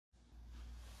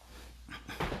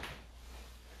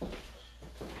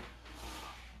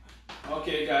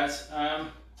Okay, guys.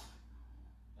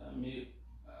 Let me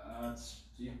add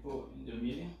people in the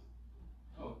meeting.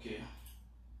 Okay,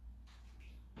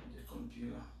 the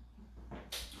computer.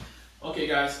 Okay,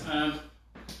 guys.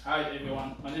 Hi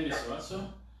everyone. My name is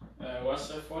Russell.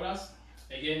 Russell Follers.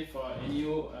 Again for a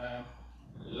new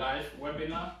live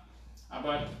webinar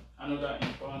about another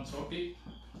important topic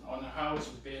on how to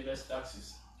pay less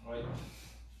taxes. Right.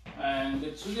 And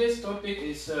today's topic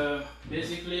is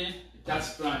basically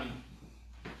tax planning.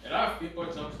 A lot of people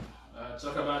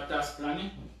talk about tax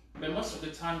planning, but most of the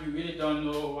time we really don't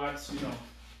know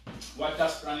what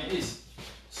tax planning is.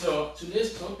 So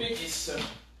today's topic is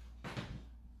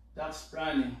tax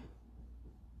planning.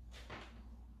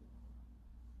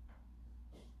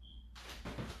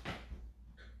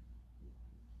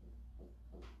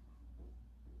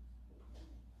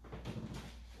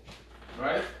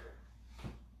 Right?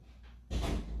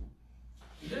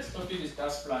 Today's topic is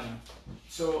tax planning.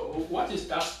 So what is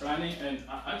tax planning, and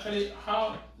actually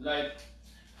how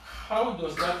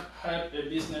does that help a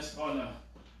business owner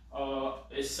or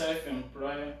a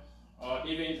self-employed or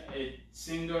even a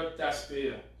single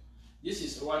taxpayer? This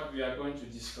is what we are going to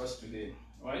discuss today,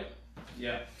 right?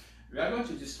 Yeah, we are going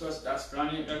to discuss tax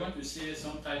planning. We are going to see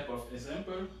some type of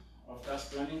example of tax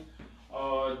planning,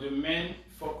 or the main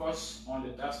focus on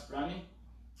the tax planning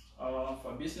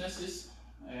for businesses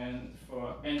and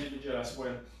for individuals as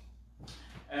well.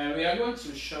 And we are going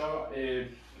to show a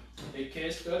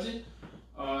case study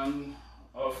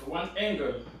of one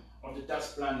angle of the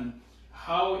tax planning,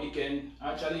 how it can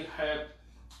actually help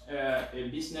a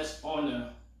business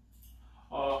owner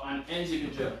or an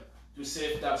individual to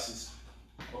save taxes.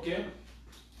 Okay,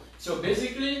 so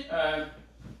basically,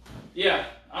 yeah,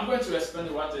 I'm going to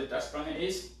explain what the tax planning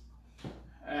is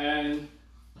and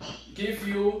give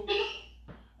you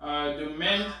the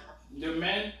main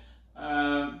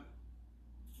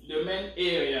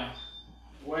area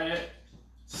where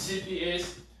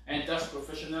CPAs and tax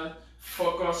professionals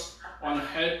focus on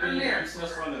helping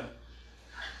business owners.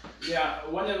 Yeah,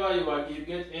 whenever you are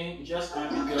getting, just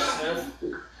unmute yourself.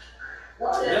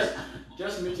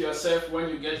 Just mute yourself when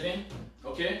you get in.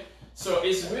 Okay. So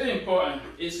it's really important.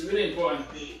 It's really important.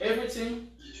 Everything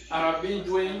I have been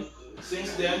doing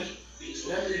since then.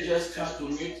 Let me just try to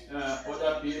mute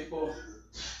other people.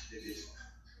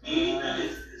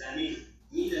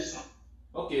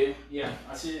 Okay, yeah,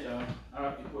 I see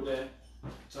other people there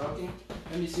talking.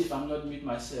 Let me see if I'm not mute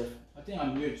myself. I think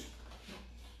I'm mute.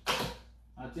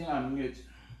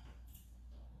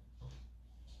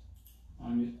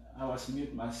 I was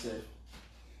mute myself.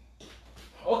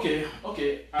 Okay.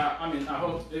 I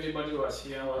hope everybody was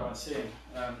hearing what I was saying.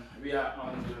 We are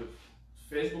on the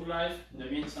Facebook Live. In the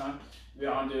meantime, we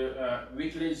are on the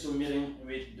weekly Zoom meeting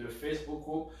with the Facebook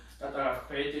group that I have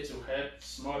created to help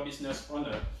small business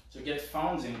owners to get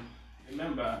funding.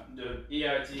 Remember the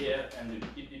EIDL and the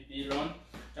PPP loan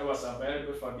that was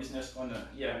available for business owners.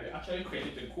 Yeah, we actually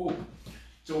created a group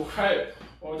to help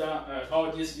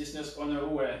all these business owners who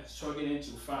were struggling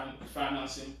to find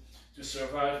financing to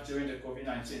survive during the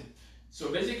COVID-19.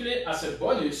 So basically, as a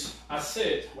bonus, I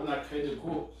said when I created the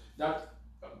group that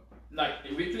like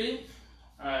a weekly,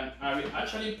 and I will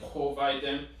actually provide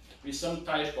them with some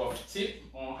type of tip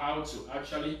on how to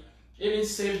actually even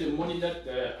save the money that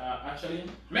they are actually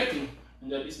making in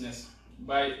their business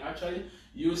by actually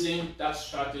using tax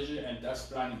strategy and tax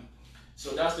planning.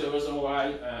 So that's the reason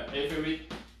why every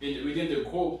week within the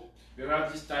group we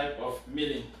have this type of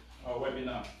meeting or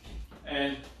webinar.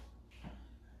 And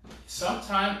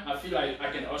sometimes I feel like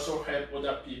I can also help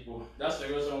other people. That's the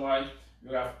reason why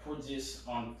we have put this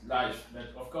on live.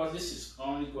 But of course, this is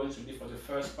only going to be for the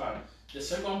first part. The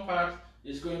second part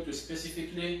is going to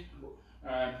specifically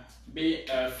be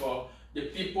for the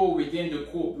people within the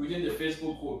group, within the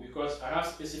Facebook group, because I have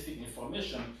specific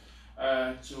information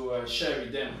to share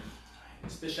with them,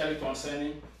 especially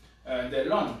concerning the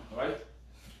loan, right?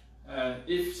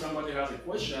 If somebody has a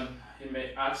question, he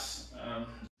may ask.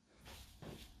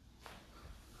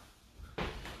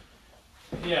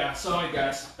 Yeah, sorry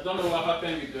guys, I don't know what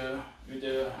happened with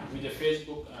the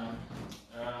Facebook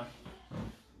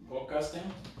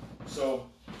broadcasting. So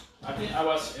I think I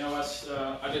was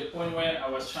at the point where I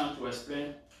was trying to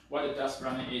explain what the tax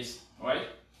planning is, right?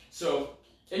 So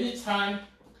anytime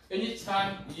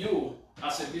you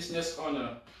as a business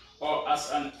owner or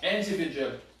as an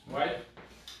individual, right,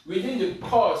 within the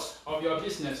course of your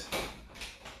business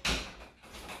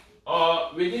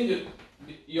or within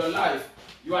your life,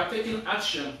 you are taking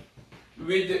action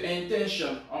with the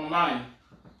intention on mind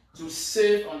to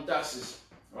save on taxes,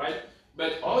 right?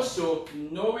 But also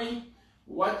knowing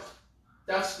what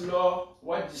tax law,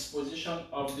 what disposition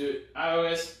of the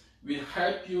IRS will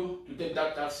help you to take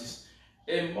that taxes.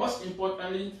 And most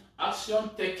importantly, action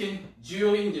taken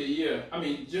during the year.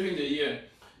 During the year,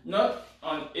 not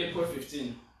on April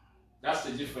 15. That's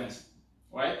the difference,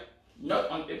 right? Not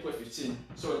on April 15.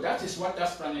 So that is what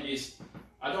tax planning is.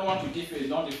 I don't want to give you a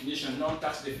non-definition,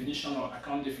 non-tax definition or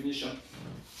account definition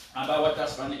about what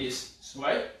tax planning is,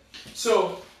 right?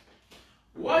 So,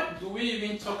 what do we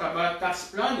even talk about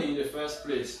tax planning in the first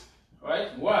place,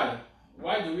 right? Why?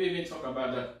 Why do we even talk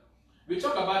about that? We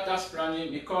talk about tax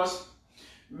planning because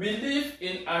we live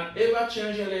in an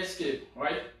ever-changing landscape,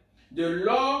 right? The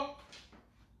laws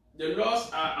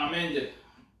are amended.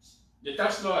 The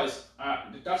tax law is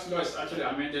actually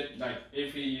amended like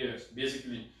every year,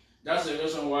 basically. That's the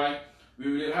reason why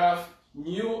we will have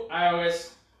new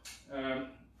IRS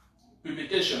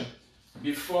publication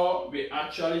before we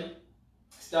actually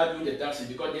start doing the taxing,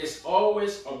 because there's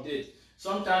always update.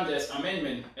 Sometimes there's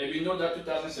amendment, and we know that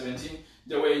 2017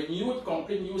 there were a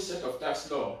complete new set of tax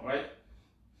law, right?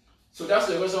 So that's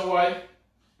the reason why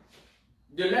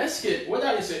the landscape, whether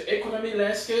it's an economic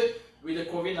landscape with the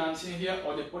COVID-19 here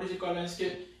or the political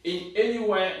landscape in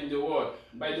anywhere in the world.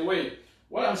 By the way,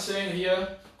 what I'm saying here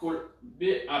could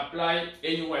be applied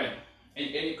anywhere in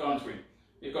any country,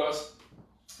 because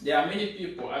there are many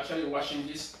people actually watching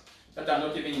this that are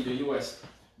not even in the US.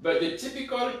 But the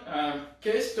typical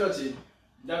case study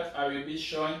that I will be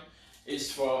showing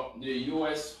is for the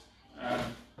US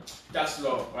tax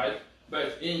law, right?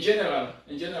 But in general,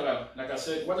 like I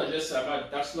said, what I just said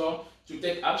about tax law, to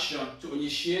take action, to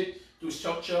initiate, to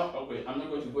structure, okay, I'm not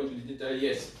going to go into the detail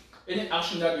yet. Any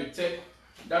action that you take,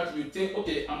 that you think,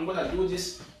 okay, I'm going to do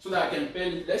this so that I can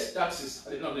pay less taxes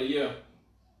at the end of the year.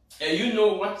 And you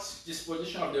know what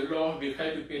disposition of the law will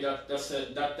help you pay that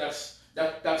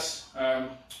tax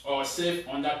or save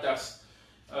on that tax.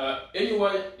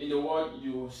 Anywhere in the world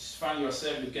you find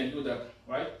yourself, you can do that,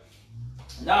 right?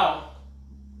 Now,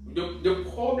 the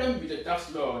problem with the tax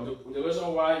law, the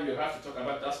reason why we have to talk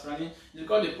about tax planning is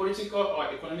because the political or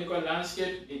economical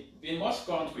landscape in most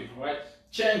countries, right,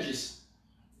 changes.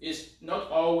 Is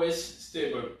not always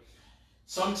stable.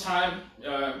 Sometimes,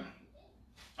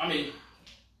 it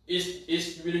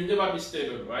will never be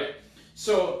stable, right?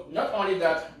 So not only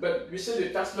that, but we say the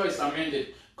tax law is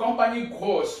amended. Company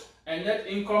growth and net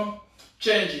income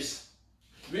changes,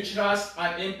 which has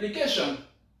an implication,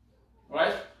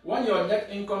 right? When your net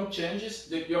income changes,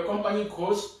 your company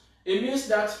grows, it means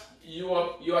that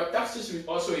your taxes will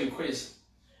also increase.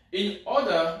 In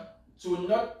order to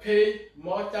not pay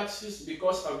more taxes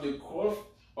because of the growth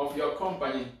of your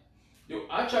company, you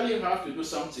actually have to do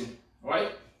something,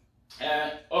 right?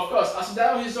 Of course, as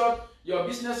that result, your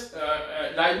business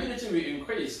liability will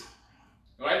increase,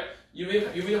 right? You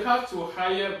will have to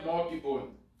hire more people.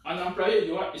 An employee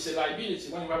is a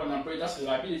liability. When you have an employee, that's a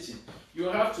liability. You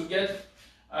have to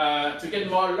get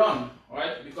more loan,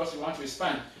 right? Because you want to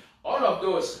expand. All of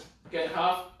those can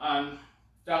have an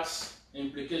tax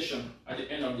implication at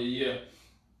the end of the year.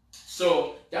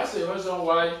 So that's the reason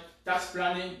why tax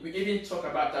planning, we even talk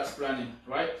about tax planning,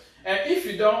 right? And if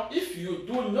you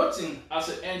do nothing as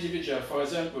an individual, for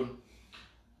example,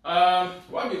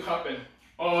 what will happen?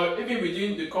 Or even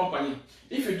within the company,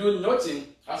 if you do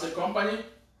nothing as a company,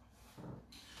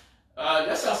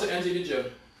 let's say as an individual,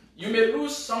 you may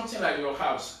lose something like your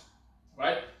house,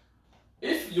 right?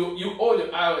 If you owe the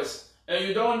IRS and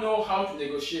you don't know how to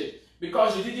negotiate,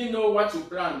 because you didn't know what to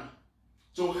plan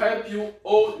to help you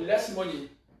owe less money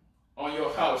on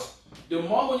your house. The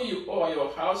more money you owe on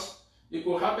your house, it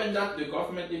could happen that the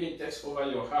government even takes over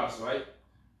your house, right?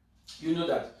 You know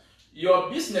that. Your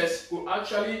business could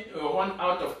actually run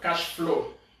out of cash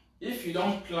flow if you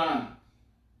don't plan.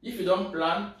 If you don't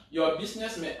plan, your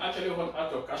business may actually run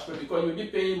out of cash flow because you'll be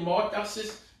paying more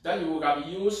taxes than you would have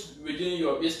used within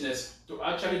your business to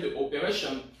actually the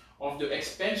operation of the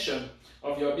expansion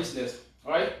of your business,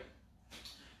 right?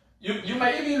 You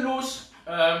might even lose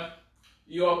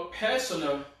your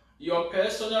personal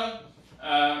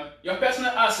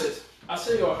asset. I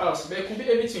say your house, but it could be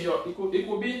anything.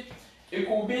 It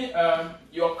could be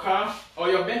your car or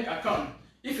your bank account.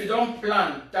 If you don't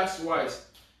plan tax-wise,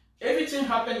 everything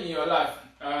happen in your life.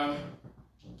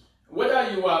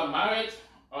 Whether you are married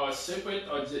or separate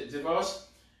or divorced,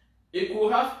 it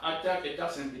could have a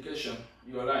tax implication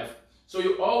in your life. So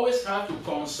you always have to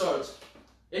consult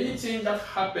anything that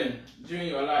happened during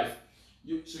your life.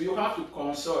 So you have to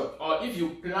consult, or if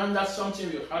you plan that something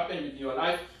will happen in your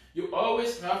life, you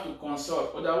always have to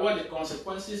consult. Otherwise, the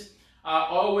consequences are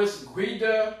always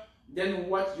greater than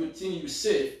what you think you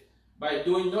save by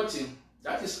doing nothing.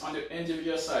 That is on the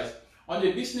individual side. On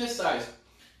the business side,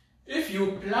 if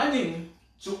you're planning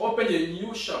to open a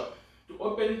new shop,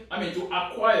 to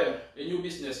acquire a new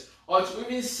business or to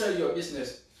even sell your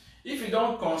business, if you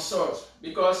don't consult,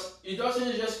 because it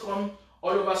doesn't just come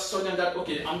all of a sudden that,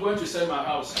 okay, I'm going to sell my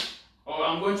house or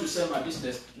I'm going to sell my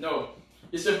business. No,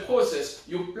 it's a process.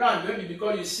 You plan, maybe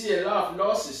because you see a lot of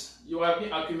losses, you have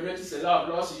been accumulating a lot of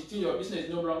losses, you think your business is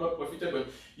no longer profitable,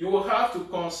 you will have to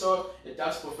consult a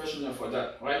tax professional for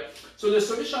that, right? So the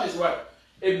solution is what?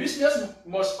 A business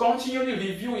must continually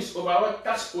review its overall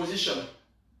tax position.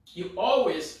 You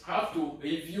always have to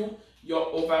review your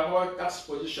overall tax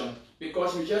position,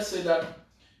 because we just said that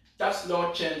tax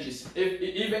law changes. It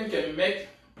even can make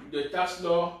the tax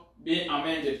law being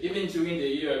amended even during the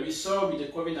year. We saw with the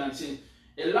COVID-19,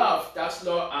 a lot of tax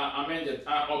law are amended,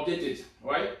 are updated,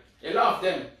 right? A lot of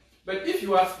them. But if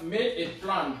you have made a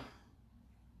plan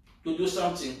to do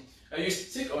something and you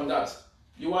stick on that,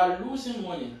 you are losing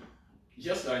money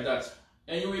just like that.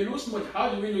 And you will lose money. How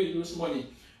do we know you lose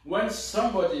money? When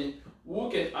somebody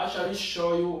who can actually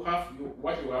show you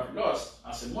what you have lost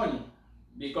as a money,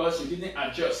 because you didn't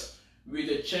adjust with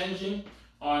the changing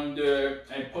on the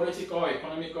political,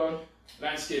 economical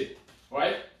landscape,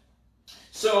 right?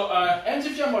 So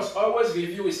individual must always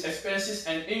review his expenses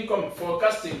and income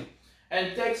forecasting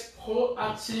and takes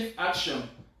proactive action,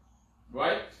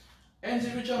 right?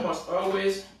 Individual must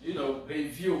always,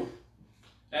 review.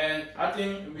 And I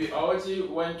think we already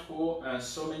went through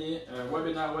so many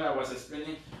webinars where I was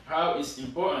explaining how it's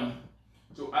important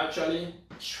to actually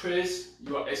trace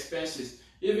your expenses.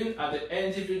 Even at the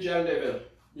individual level,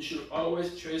 you should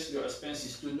always trace your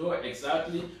expenses to know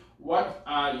exactly what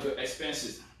are your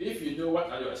expenses. If you know what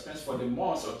are your expenses for the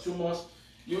month or 2 months,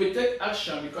 you will take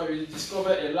action, because you will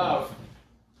discover a lot of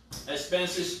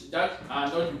expenses that are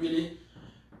not really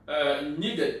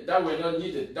needed, that were not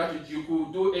needed, that you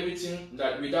could do everything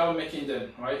that without making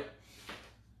them, right?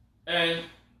 And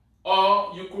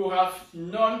or you could have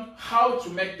known how to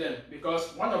make them,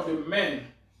 because one of the main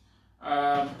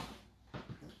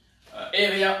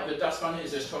area of the tax planning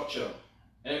is the structure,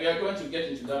 and we are going to get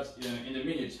into that in a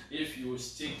minute if you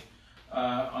stick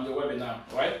on the webinar,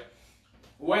 right?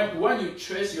 When you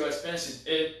trace your expenses,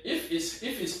 if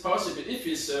it's possible, if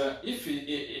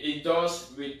it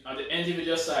does with at the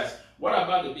individual size, what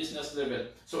about the business level?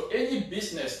 So any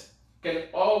business can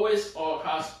always or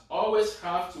has always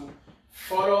have to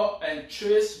follow and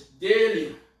trace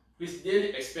daily with daily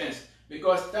expense,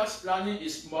 because tax planning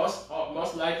is most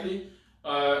likely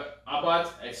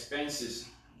about expenses,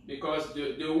 because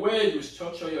the way you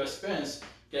structure your expense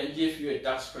can give you a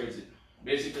tax credit.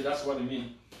 Basically, that's what I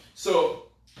mean. So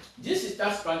this is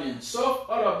tax planning. So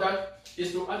all of that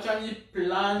is to actually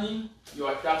planning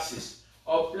your taxes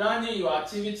or planning your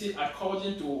activity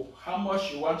according to how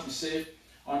much you want to save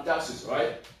on taxes,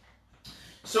 right?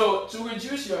 So to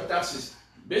reduce your taxes,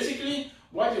 basically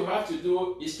what you have to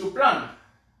do is to plan,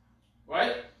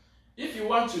 right? If you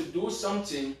want to do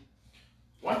something,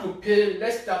 want to pay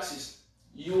less taxes,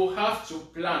 you have to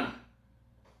plan.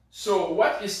 So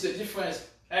what is the difference?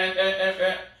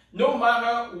 And no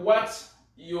matter what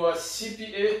your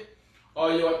CPA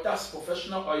or your tax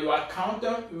professional or your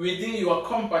accountant within your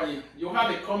company, you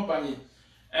have a company,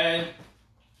 and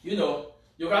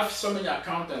you have so many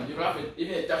accountants, you have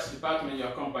even a tax department in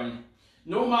your company.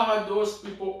 No matter those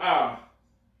people are,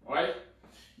 right?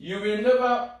 You will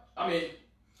never,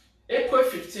 April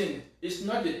 15 is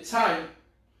not the time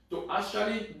to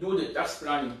actually do the tax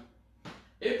planning.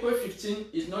 April 15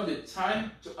 is not the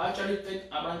time to actually take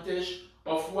advantage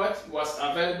of what was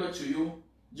available to you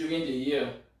during the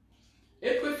year.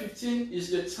 April 15 is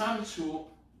the time to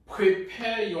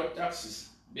prepare your taxes,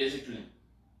 basically.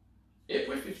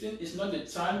 April 15 is not the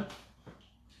time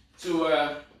to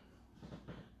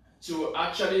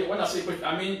actually, when I say April,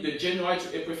 I mean the January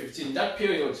to April 15. That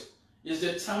period is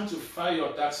the time to file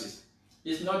your taxes.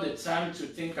 It's not the time to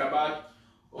think about,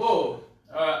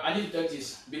 I need to take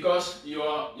this, because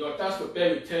your tax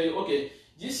preparer will tell you, okay,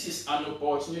 this is an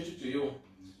opportunity to you.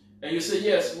 And you say,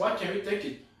 yes, why can we take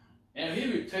it? And he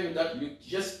will tell you that you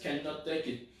just cannot take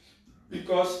it,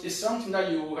 because it's something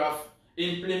that you have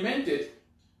implemented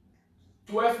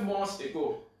 12 months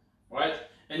ago, right?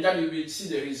 And that you will see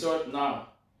the result now.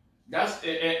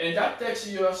 And that takes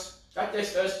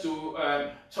us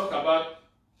to talk about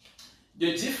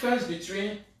the difference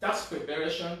between tax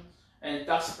preparation and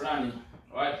tax planning,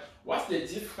 right? What's the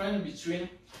difference between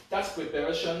tax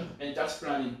preparation and tax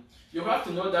planning? You have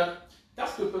to know that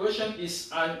tax preparation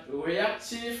is a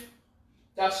reactive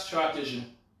tax strategy,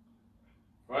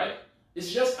 right?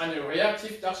 It's just a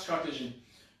reactive tax strategy.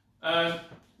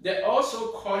 They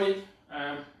also call it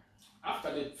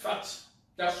after the fact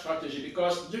tax strategy,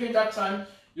 because during that time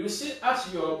you still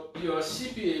ask your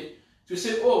CPA to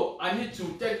say, oh, I need to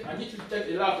take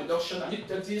a lot of deduction, I need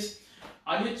to take this,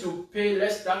 I need to pay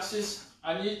less taxes,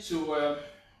 I need to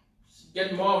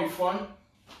get more refund,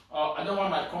 or I don't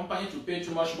want my company to pay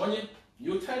too much money.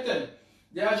 You tell them.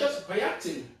 They are just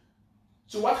reacting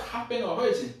to what happened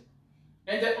already.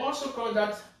 And they also call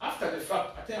that after the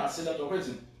fact. I think I said that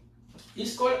already.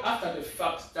 It's called after the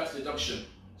fact tax deduction.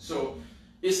 So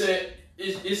it's a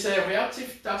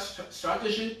reactive tax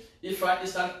strategy. If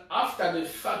it's an after the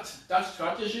fact tax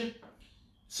strategy,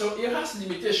 so it has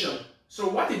limitation. So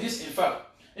what it is in fact?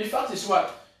 In fact, it's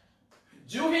what?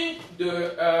 During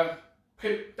the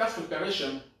tax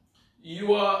preparation,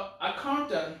 your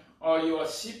accountant or your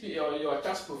CPA or your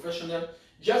tax professional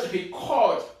just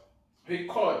record.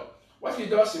 What he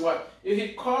does is what? He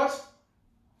records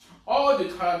all the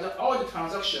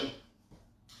transactions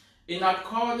in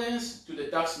accordance to the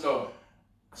tax law.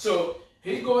 So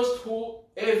he goes through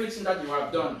everything that you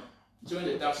have done during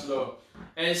the tax law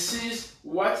and sees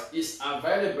what is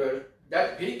available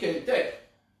that he can take.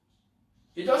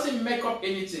 He doesn't make up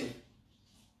anything.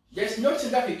 There's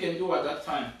nothing that he can do at that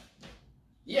time.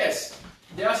 Yes,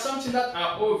 there are something that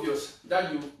are obvious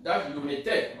that you may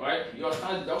take, right? Your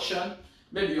standard deduction,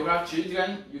 maybe you have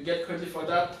children, you get credit for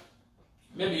that.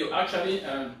 Maybe you actually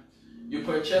you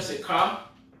purchase a car,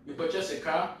 you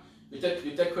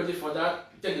take credit for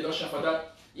that, you take deduction for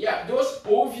that. Yeah, those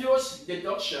obvious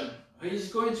deduction,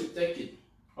 he's going to take it,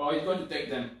 or he's going to take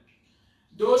them.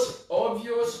 Those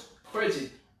obvious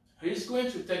credit, he's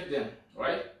going to take them,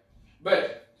 right?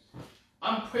 But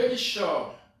I'm pretty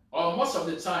sure, or most of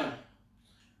the time,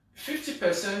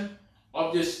 50%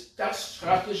 of this tax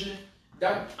strategy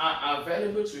that are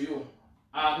available to you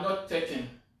are not taken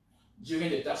during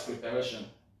the tax preparation,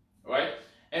 right?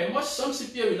 And some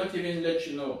CPA will not even let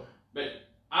you know. But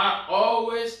I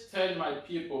always tell my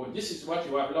people, this is what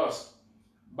you have lost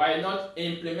by not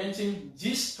implementing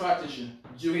this strategy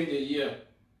during the year,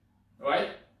 right?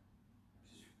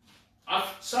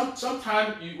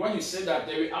 Sometimes when you say that,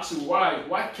 they will ask you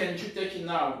why can't you take it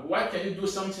now? Why can you do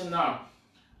something now?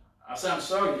 I say, I'm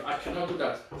sorry, I cannot do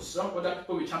that. Some other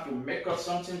people will try to make up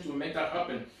something to make that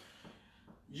happen.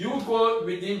 You go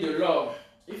within the law.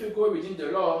 If you go within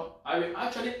the law, I will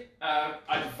actually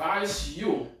advise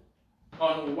you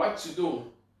on what to do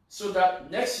so that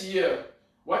next year,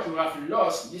 what you have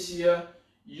lost this year,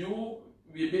 you will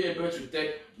be able to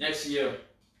take next year.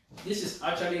 This is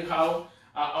actually how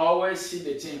I always see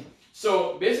the thing.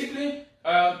 So basically,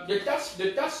 the tax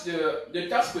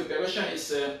preparation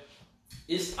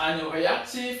is an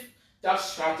reactive tax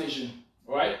strategy,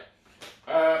 right?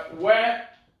 Where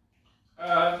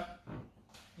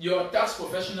your tax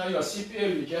professional, your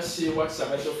CPA will just say what's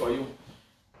available for you.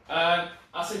 And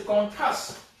as a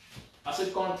contrast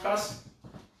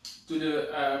to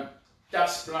the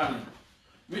tax planning,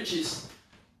 which is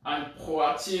an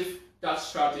proactive tax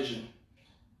strategy,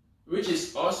 which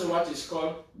is also what is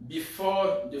called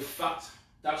before the fact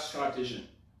tax strategy,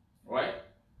 right?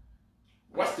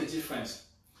 What's the difference?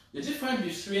 The difference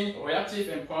between reactive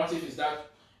and proactive is that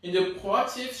in the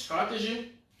proactive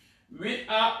strategy, we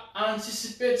are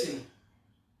anticipating.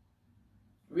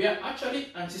 We are actually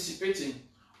anticipating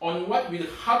on what will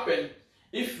happen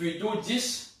if we do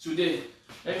this today.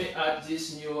 Let me add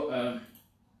this new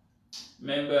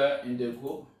member in the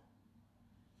group.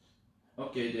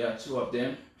 Okay, there are two of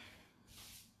them.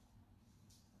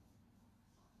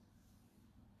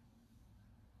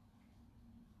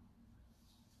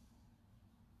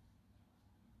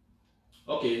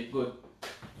 Okay, good.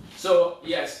 So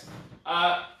yes,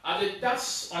 on the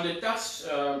tax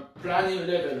planning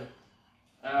level,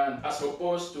 as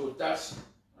opposed to tax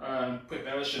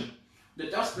preparation, the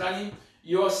tax planning,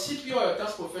 your CPA or your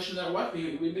tax professional, what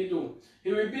he will be do?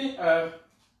 He will be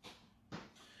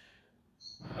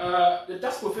the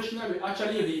tax professional will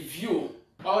actually review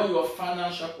all your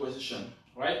financial position,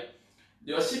 right?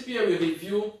 Your CPA will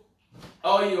review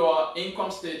all your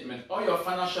income statement, all your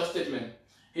financial statement.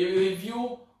 He will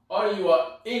review all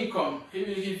your income. He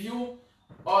will review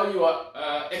all your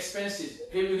expenses.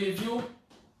 He will review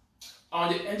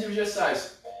on the individual side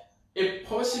a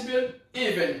possible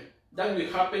event that will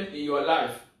happen in your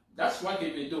life. That's what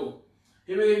he will do.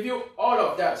 He will review all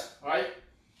of that, right?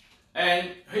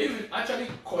 And he will actually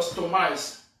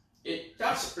customize a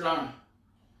tax plan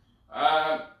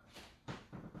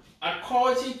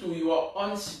according to your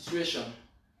own situation.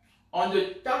 On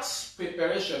the tax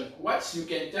preparation, what you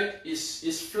can take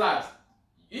is flat.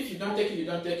 If you don't take it, you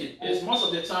don't take it. It's most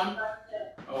of the time,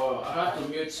 I have to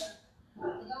mute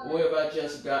whoever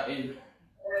just got in.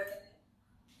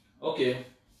 Okay.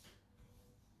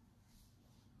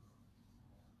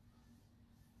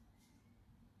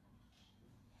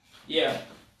 Yeah.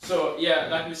 So yeah,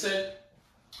 like we said,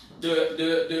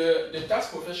 the tax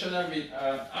professional will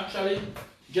actually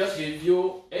just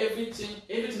review everything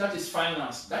that is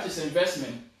finance, that is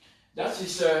investment, that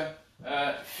is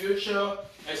future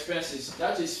expenses,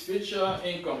 that is future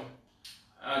income.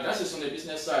 That is on the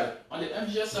business side. On the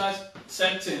MGS side,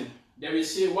 same thing. They will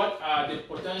see what are the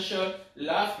potential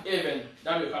life events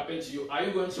that will happen to you. Are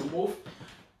you going to move?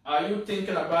 Are you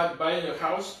thinking about buying a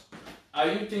house? Are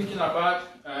you thinking about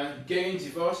getting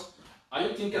divorced? Are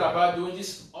you thinking about doing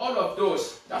this? All of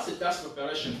those, that's a tax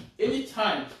preparation.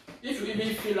 Anytime, if you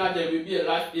even feel like there will be a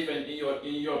life event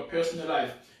in your personal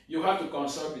life, you have to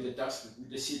consult with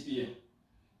the CPA,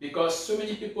 because so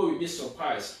many people will be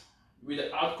surprised with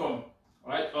the outcome,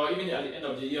 right? Or even at the end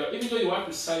of the year, even though you want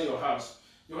to sell your house,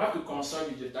 you have to consult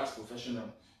with the tax professional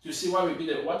to see what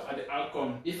are the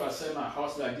outcome if I sell my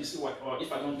house like this, or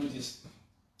if I don't do this.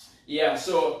 Yeah,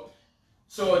 so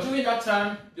during that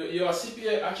time, your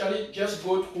CPA actually just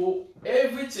go through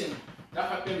everything that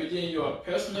happened within your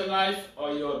personal life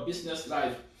or your business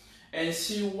life and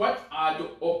see what are the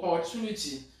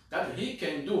opportunities that he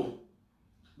can do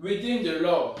within the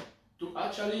law to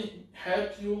actually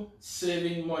help you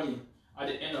saving money at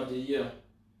the end of the year.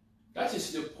 That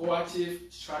is the proactive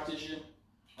strategy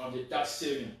of the tax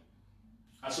saving,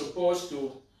 as opposed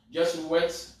to just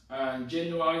wait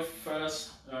January 1st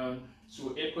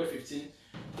to April 15th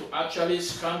to actually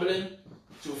scrambling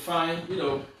to find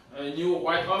a new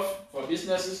write-off for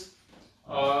businesses,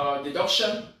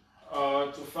 deduction,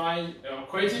 to find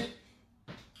credit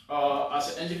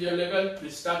as an individual level. To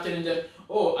start telling them,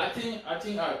 oh, I think I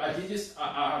did this,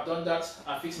 I have done that,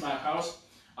 I fixed my house,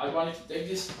 I wanted to take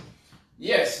this.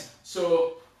 Yes,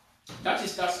 so that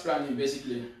is tax planning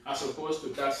basically, as opposed to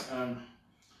tax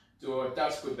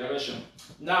preparation.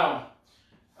 Now,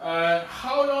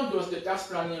 how long does the tax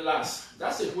planning last?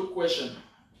 That's a good question.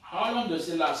 How long does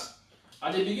it last?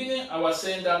 At the beginning, I was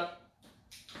saying that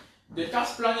the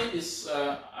tax planning is,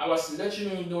 I was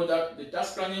letting you know that the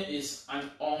tax planning is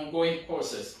an ongoing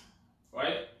process,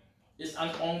 right? It's an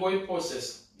ongoing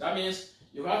process. That means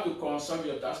you have to consult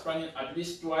your tax planning at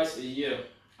least twice a year,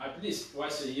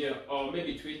 or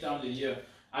maybe 3 times a year.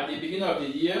 At the beginning of the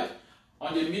year,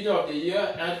 on the middle of the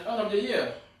year, and at the end of the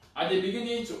year. At the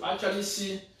beginning, to actually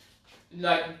see,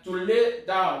 like, to lay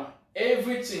down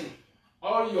everything,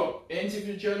 all your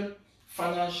individual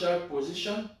financial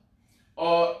position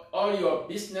or all your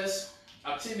business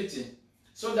activity,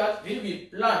 so that it will be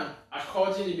planned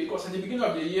accordingly. Because at the beginning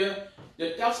of the year,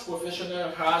 the tax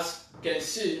professional can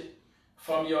see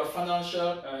from your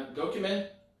financial document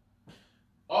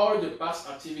all the past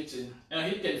activity,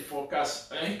 and he can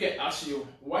forecast, and he can ask you,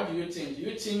 what do you think? Do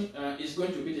you think it's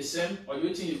going to be the same, or do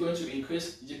you think it's going to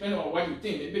increase? Depending on what you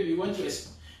think. Maybe you want to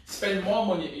spend more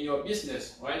money in your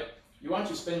business, right? You want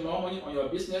to spend more money on your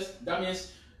business. That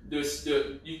means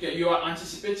you are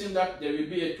anticipating that there will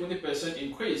be a 20%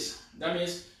 increase. That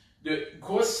means the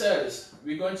gross sales,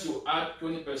 we're going to add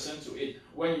 20% to it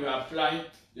when you are applying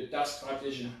the tax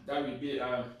strategy that will be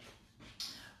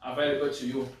available to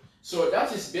you. So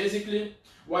that is basically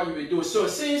what you will do. So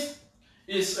since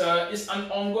it's an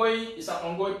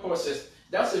ongoing process,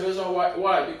 that's the reason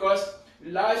why, because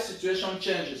life situation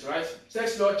changes, right?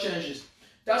 Tax law changes,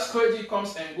 tax credit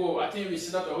comes and go. I think we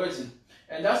see that already,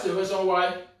 and that's the reason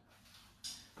why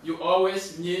you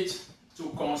always need to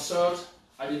consult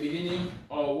at the beginning,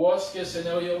 or worst case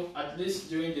scenario, at least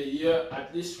during the year,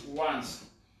 at least once,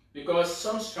 because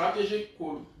some strategy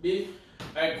could be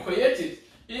created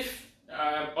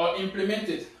or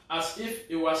implemented as if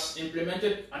it was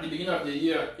implemented at the beginning of the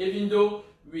year, even though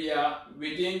we are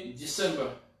within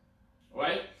December,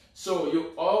 right? So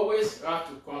you always have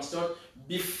to consult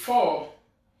before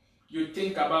you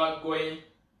think about going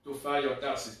to file your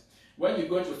taxes. When you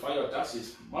go to file your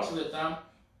taxes, most of the time,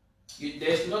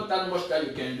 there's not that much that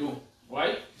you can do,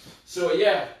 right? So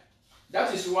yeah,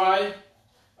 that is why,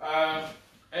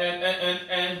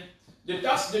 and the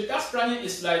tax planning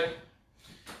is like,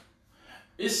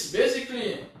 it's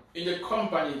basically in the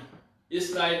company,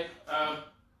 it's like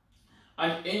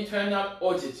an internal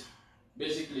audit,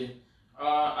 basically.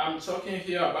 I'm talking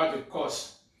here about the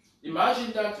cost.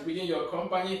 Imagine that within your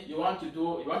company, you want to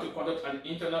conduct an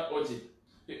internal audit.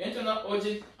 The internal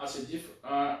audit, as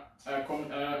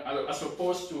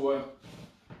opposed to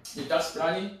the tax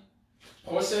planning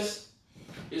process,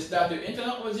 is that the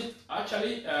internal audit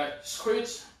actually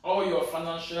scrapes all your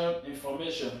financial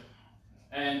information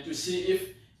and to see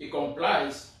if it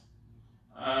complies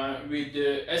with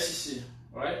the SEC,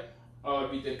 right, or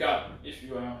with the GAAP if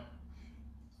you are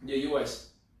in the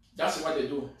US. That's what they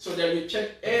do. So they will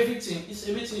check everything, if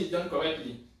everything is done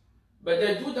correctly. But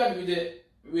they do that with the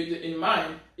in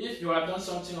mind if you have done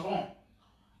something wrong.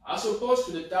 As opposed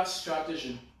to the tax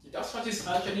strategy. The tax strategy is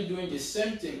actually doing the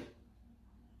same thing.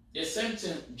 The same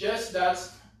thing, just that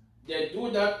they do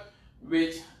that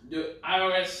with the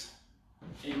IRS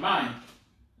in mind.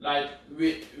 Like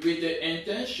with the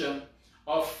intention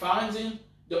of finding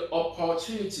the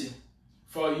opportunity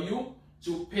for you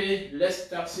to pay less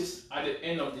taxes at the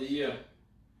end of the year.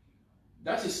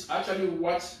 That is actually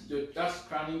what the tax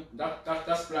planning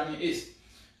is.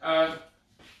 And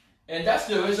that's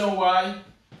the reason why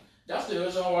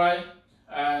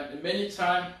many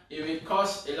times it will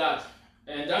cost a lot.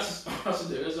 And that's also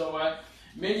the reason why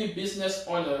many business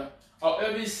owners or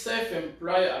every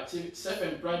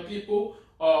self-employed people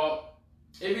or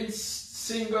even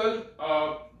single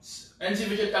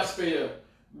individual taxpayer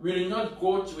will not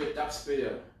go to a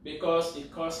taxpayer because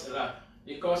it costs a lot.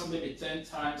 It costs maybe 10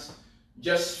 times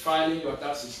just filing your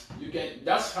taxes.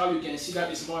 That's how you can see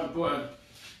that it's more important.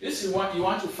 If you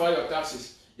want to file your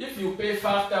taxes, if you pay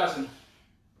 5,000,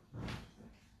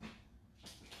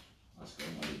 what's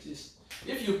going on with this?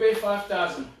 If you pay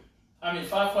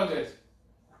 500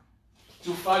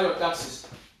 to file your taxes,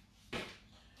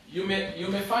 you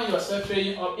may find yourself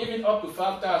paying even up to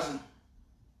 5,000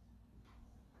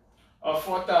 or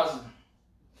 4,000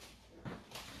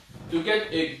 to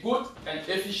get a good and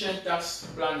efficient tax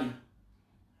planning.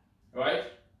 Right?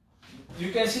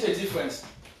 You can see the difference.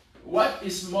 What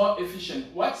is more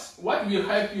efficient? What will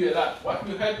help you a lot? What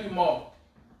will help you more?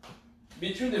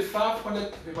 Between the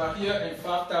 500 over here and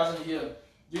 5,000 here,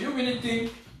 do you really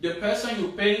think the person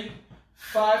you pay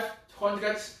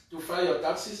 500 to file your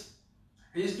taxes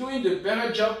is doing the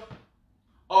better job,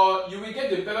 or you will get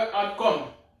the better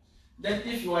outcome than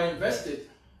if you are invested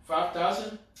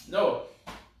 5,000? No.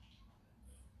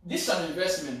 This is an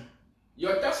investment.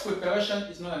 Your tax preparation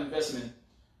is not an investment.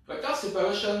 Your tax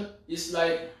preparation is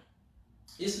like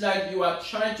you are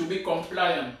trying to be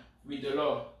compliant with the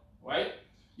law, right?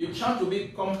 You're trying to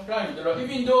be compliant with the law,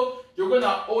 even though you're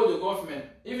gonna owe the government,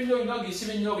 even though you're not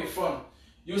receiving no refund,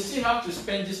 you still have to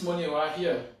spend this money right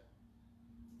here.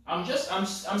 I'm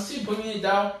still bringing it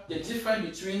down, the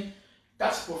difference between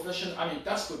tax preparation and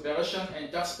tax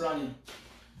planning.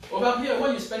 Over here,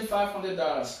 when you spend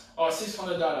 $500 or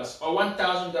 $600 or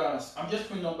 $1,000, I'm just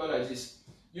putting a number like this.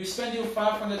 You're spending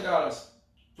 $500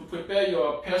 to prepare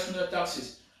your personal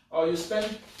taxes, or you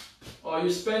spend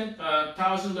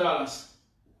 $1,000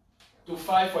 to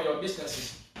file for your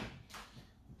businesses.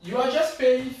 You are just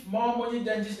paying more money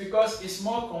than this because it's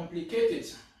more complicated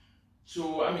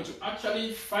to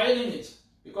actually filing it,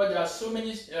 because there are so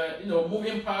many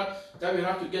moving parts that we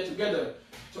have to get together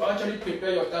to actually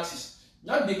prepare your taxes.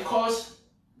 Not because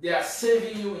they are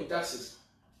saving you in taxes.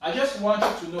 I just want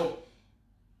you to know,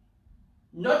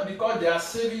 not because they are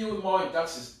saving you more in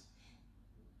taxes.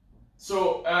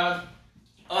 So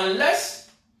unless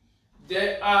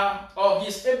they are, or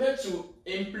he's able to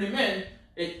implement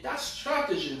a tax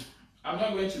strategy, I'm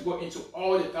not going to go into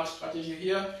all the tax strategy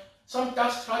here. Some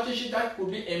tax strategy that could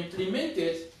be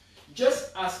implemented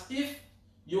just as if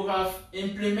you have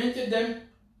implemented them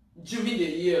during the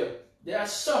year. There are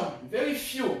some, very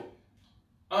few,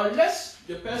 unless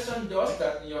the person does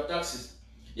that in your taxes.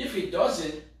 If he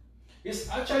doesn't, he's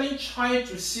actually trying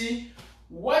to see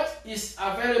what is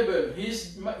available.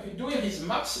 He's doing his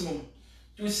maximum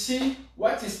to see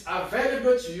what is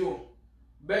available to you.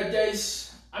 But there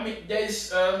is a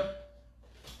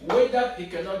way that he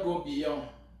cannot go beyond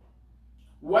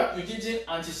what you didn't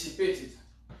anticipate it.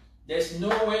 There's no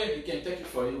way he can take it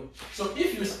for you. So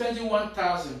if you're spending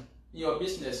 1,000 in your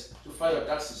business to file your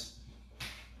taxes,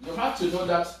 you have to know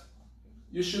that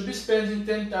you should be spending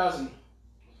 10,000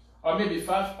 or maybe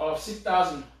 5,000 or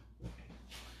 6,000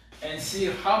 and see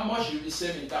how much you'll be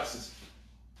saving in taxes.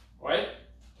 Right?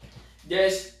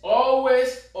 There's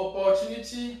always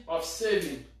opportunity of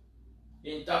saving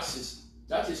in taxes.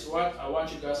 That is what I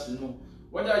want you guys to know.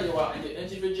 Whether you are an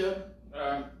individual,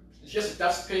 just a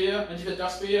taxpayer, individual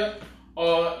taxpayer,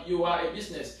 or you are a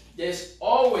business, there's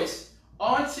always,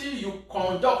 until you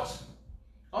conduct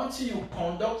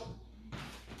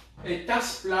a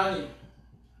tax planning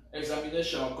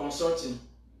examination or consulting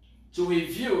to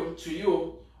review to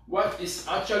you what is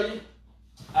actually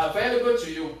available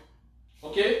to you.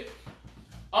 Okay?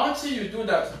 Until you do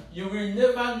that, you will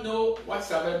never know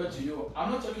what's available to you.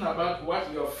 I'm not talking about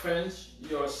what your friends,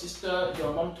 your sister,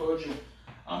 your mom told you.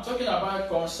 I'm talking about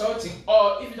consulting,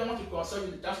 or if you don't want to consult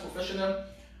with a tax professional,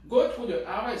 go through the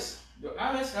IRS. The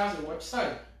IRS has a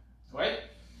website, right?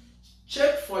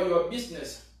 Check for your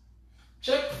business.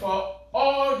 Check for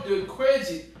all the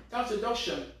crazy tax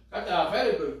deductions that are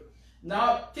available.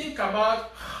 Now think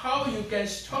about how you can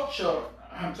structure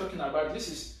I'm talking about. This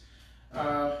is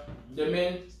the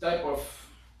main type of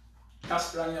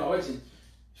tax planning already.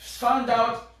 Find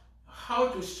out how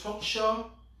to structure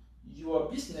your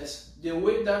business the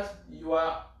way that you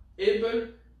are able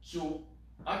to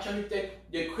actually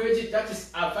take the credit that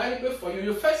is available for you.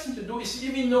 The first thing to do is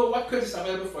even know what credit is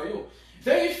available for you.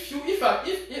 Very few, if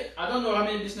I don't know how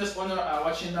many business owners are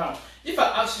watching now. If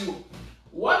I ask you,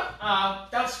 what are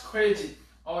tax credit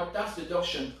or tax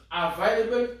deduction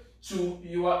available to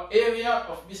your area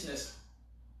of business?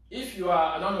 If you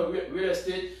are, I don't know, real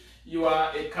estate, you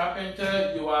are a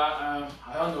carpenter, you are,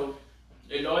 I don't know,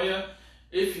 a lawyer.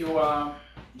 If you are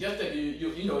just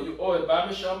you own a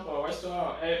barbershop or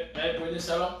restaurant or a wedding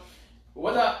salon,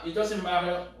 whether it doesn't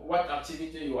matter what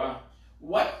activity you are,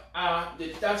 what are the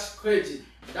tax credits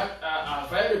that are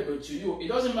available to you? It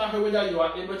doesn't matter whether you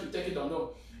are able to take it or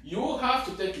not. You have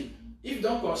to take it. If you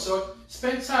don't consult,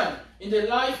 spend time. In the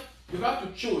life, you have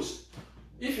to choose.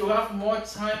 If you have more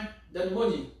time than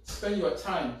money, spend your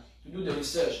time to do the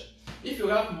research. If you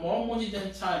have more money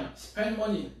than time, spend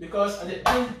money, because at the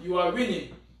end you are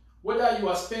winning. Whether you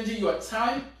are spending your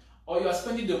time or you are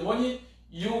spending the money,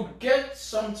 you get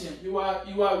something. You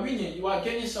are winning. You are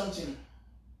gaining something.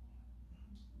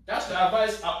 That's the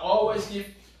advice I always give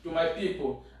to my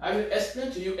people. I will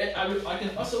explain to you, and I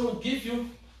can also give you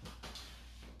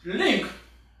link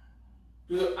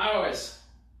to the IRS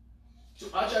to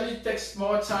actually take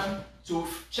small time to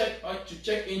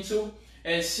check into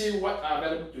and see what are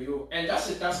available to you. And that's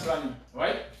the tax planning,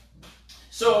 right?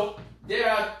 So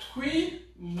there are three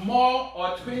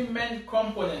main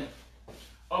components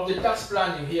of the tax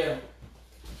planning here,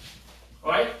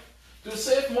 right? To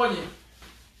save money,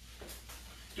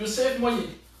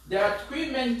 there are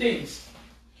three main things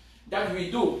that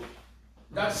we do,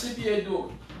 that CPA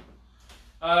do,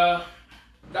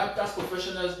 that tax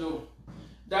professionals do,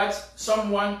 that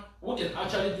someone who can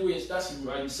actually do it, that's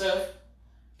himself,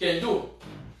 can do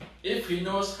if he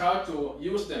knows how to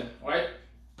use them, right?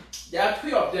 There are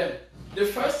three of them. The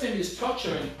first thing is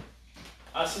structuring.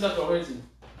 I've seen that already.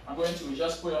 I'm going to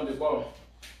just put it on the board.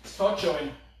 Structuring.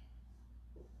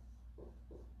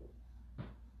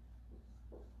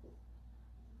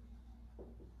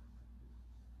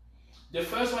 The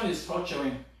first one is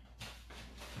structuring.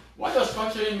 What does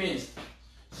structuring mean?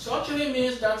 Structuring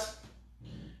means that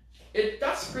a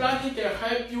tax planning can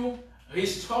help you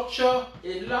restructure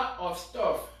a lot of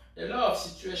stuff, a lot of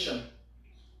situations.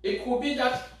 It could be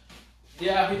that they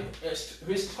are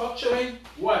restructuring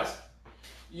what?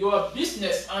 Your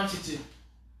business entity.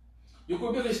 You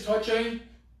could be restructuring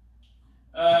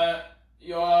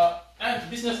your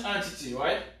business entity,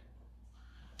 right?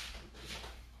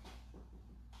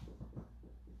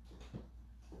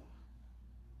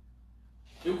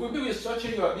 You could be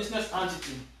restructuring your business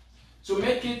entity to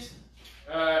make it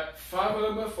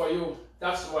favorable for you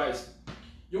tax-wise.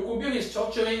 You could be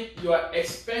restructuring your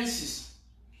expenses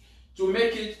to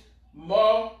make it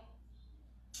more,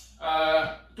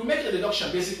 to make a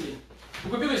deduction basically.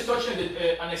 You could be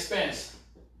restructuring an expense.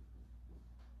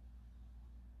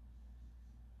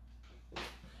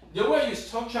 The way you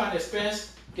structure an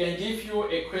expense can give you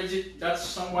a credit that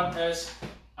someone else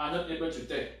are not able to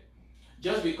take,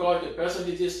 just because the person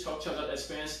did structure that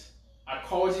expense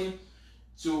according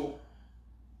to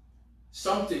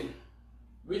something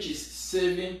which is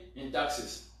saving in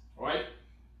taxes, right?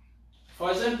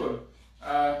 For example,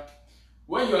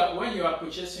 when you are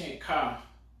purchasing a car,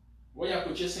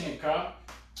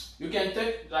 you can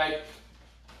take like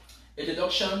a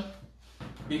deduction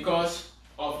because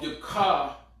of the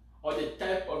car or the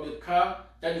type of the car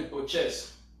that you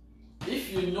purchase.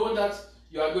 If you know that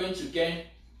you are going to gain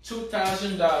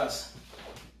 $2,000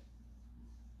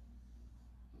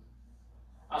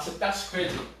 as a tax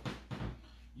credit,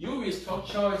 you will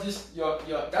structure this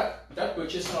that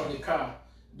purchasing of the car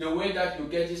the way that you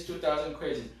get this 2,000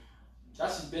 credit.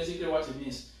 That's basically what it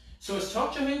means. So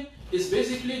structuring is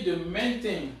basically the main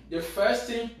thing, the first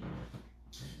thing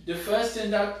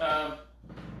that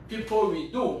people will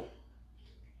do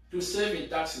to save in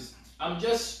taxes. I'm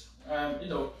just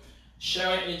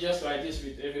sharing it just like this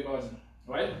with everybody,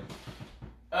 right?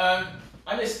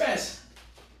 An expense.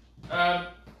 I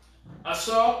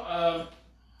saw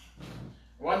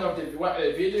one of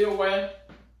the video where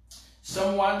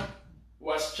someone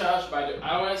was charged by the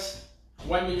IRS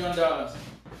 $1 million.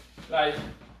 Like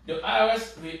the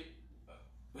IRS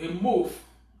remove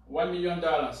 $1 million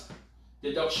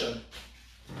deduction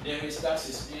in his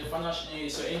taxes, in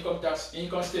his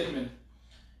income statement,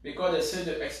 because they said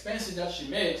the expenses that she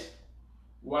made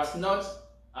was not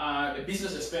a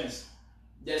business expense.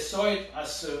 They saw it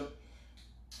as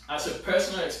a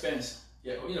personal expense.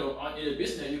 Yeah, in a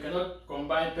business, you cannot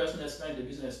combine personal expense and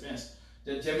business expense.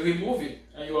 They will remove it,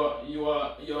 and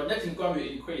your net income will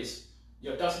increase.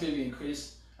 Your tax bill will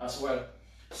increase as well.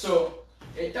 So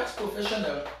a tax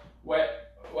professional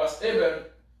was able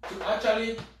to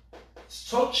actually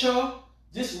structure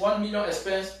this 1 million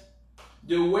expense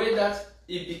the way that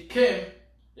it became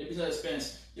a business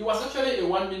expense. It was actually a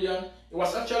 1 million. It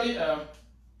was actually a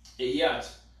yacht.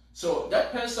 So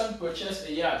that person purchased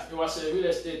a yacht. It was a real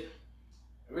estate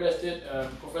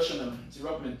professional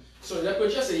development. So they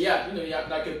purchased a yacht, yacht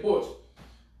like a boat,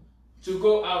 to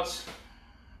go out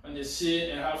on the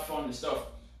sea and have fun and stuff.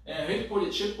 And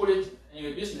she put it in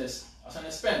your business as an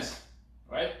expense,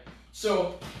 right?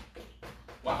 So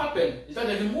what happened is that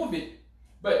they removed it,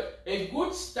 but a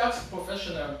good tax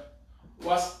professional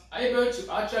was able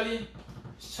to actually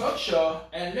structure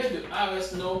and let the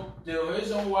IRS know the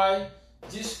reason why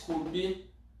this could be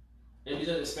a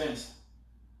business expense.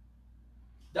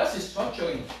 That's the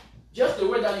structuring. Just the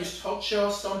way that you structure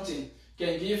something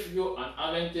can give you an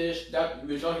advantage that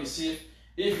you will not receive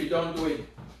if you don't do it.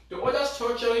 The other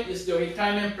structuring is the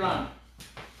retirement plan.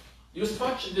 You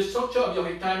structure the structure of your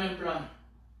retirement plan.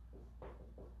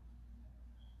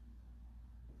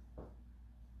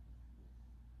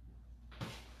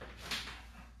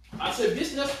 As a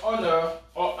business owner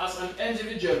or as an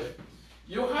individual,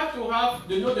 you have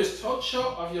to know the structure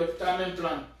of your retirement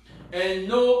plan and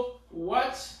know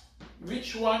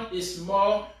which one is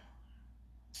more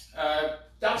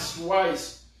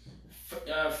tax-wise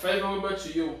favorable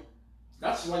to you.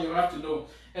 That's what you have to know.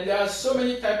 And there are so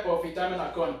many types of retirement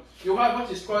account. You have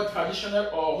what is called traditional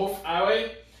or Roth IRA.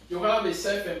 You have a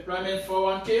self-employment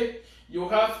 401k. You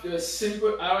have the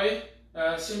simple IRA.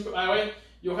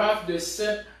 You have the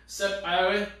SEP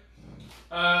IRA.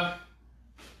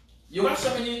 You have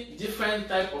so many different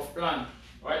types of plan,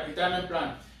 right? Retirement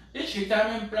plan. Each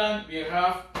retirement plan will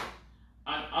have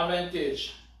an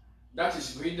advantage that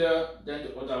is greater than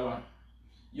the other one.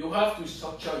 You have to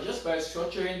structure. Just by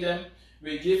structuring them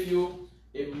will give you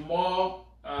a more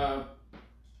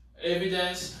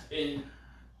evidence in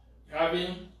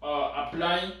having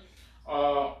applying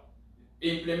or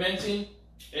implementing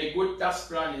a good tax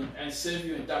planning and save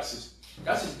you in taxes.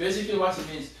 That is basically what it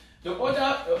means. The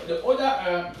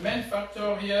other main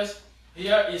factor here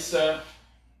is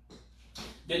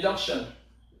deduction.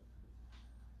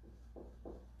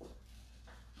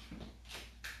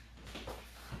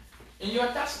 In your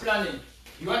tax planning,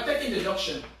 you are taking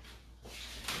deduction.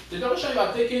 Deduction you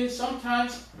are taking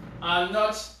sometimes are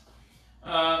not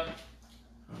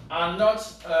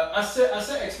as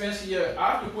an expense here.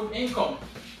 I have to put income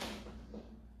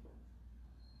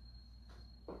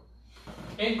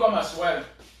as well.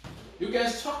 You can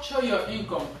structure your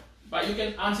income, but you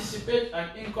can anticipate an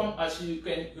income as you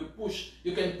can push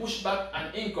back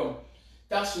an income.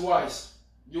 Tax wise,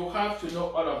 you have to know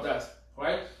all of that,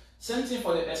 right? Same thing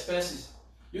for the expenses.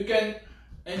 You can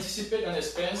anticipate an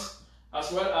expense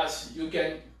as well as you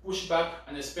can push back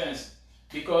an expense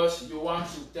because you want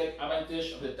to take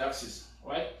advantage of the taxes,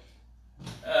 right?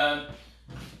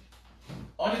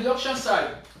 On the deduction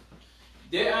side,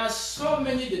 there are so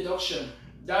many deductions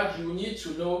that you need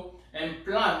to know and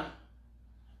plan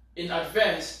in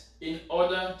advance in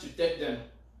order to take them.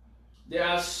 There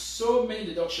are so many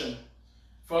deductions.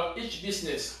 For each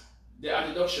business, there are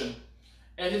deductions.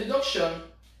 And the deduction,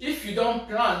 if you don't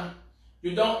plan,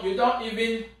 you don't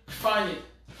even find it.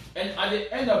 And at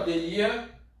the end of the year,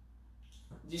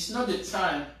 it's not the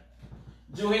time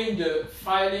during the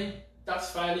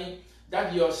tax filing,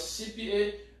 that your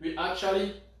CPA will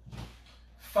actually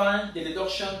find the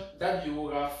deduction that you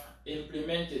have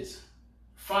implemented.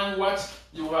 Find what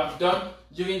you have done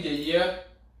during the year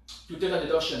to take a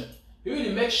deduction. He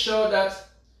will make sure that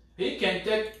he can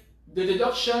take the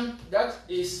deduction that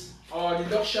is, or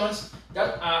deductions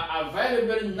that are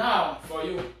available now for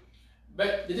you.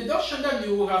 But the deduction that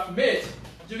you have made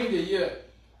during the year,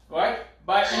 right?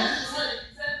 I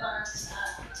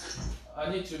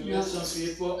need to mute some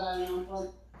people.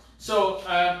 So,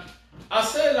 I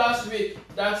said last week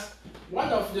that one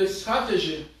of the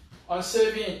strategies on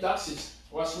saving in taxes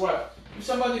was what? If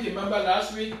somebody remember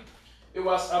last week, it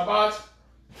was about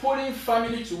putting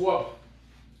family to work.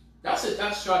 That's a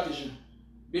tax strategy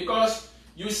because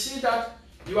you see that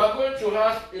you are going to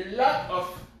have a lot of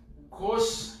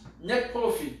gross net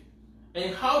profit,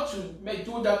 and how to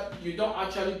do that, you don't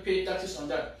actually pay taxes on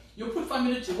that. You put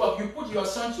family to work, you put your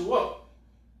son to work.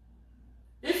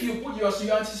 If you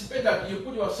anticipate that you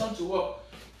put your son to work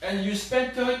and you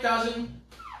spend 30,000,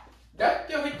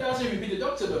 that 30,000 will be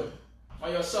deductible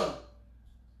on your son.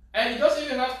 And it doesn't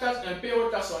even have tax and payroll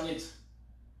tax on it.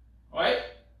 Right?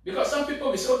 Because some people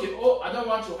will say, okay, oh, I don't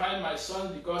want to hire my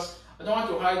son because I don't want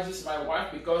to hire this my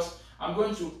wife because I'm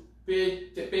going to pay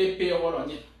payroll on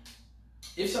it.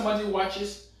 If somebody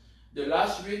watches the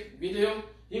last week video,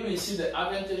 he will see the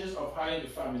advantages of hiring the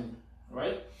family,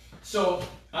 right? So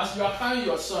as you are hiring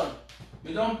your son,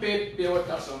 you don't pay payroll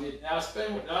tax on it. I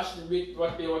spent last week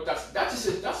what payroll tax. That's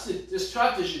the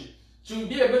strategy to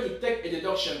be able to take a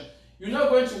deduction. You're not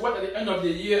going to work at the end of the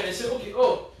year and say, okay,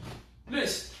 oh,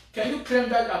 please, can you claim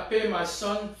that I pay my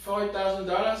son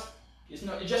 $40,000? It's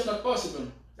just not possible.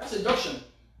 That's a deduction.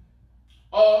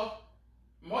 Or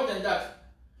more than that.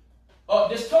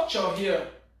 The structure here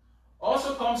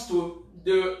also comes to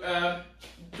the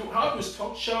to how to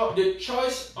structure the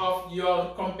choice of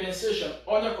your compensation,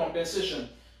 owner compensation.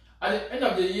 At the end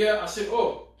of the year, I say,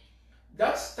 oh,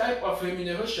 that type of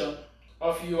remuneration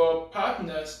of your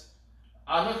partners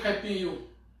are not helping you.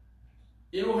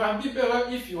 It would have been better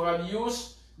if you had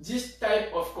used this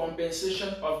type of compensation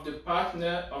of the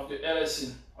partner of the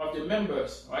LLC, of the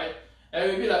members, right? And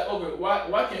you'll be like, okay,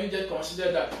 why can you just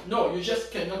consider that? No, you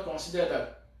just cannot consider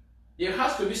that. It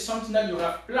has to be something that you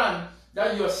have planned,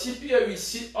 that your CPA will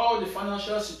see all the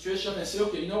financial situation and say,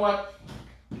 okay, you know what?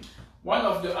 One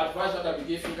of the advice that I will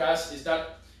give you guys is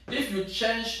that if you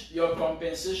change your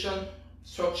compensation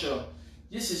structure,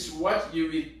 this is what you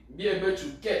will be able to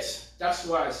get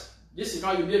tax-wise. This is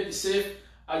how you'll be able to save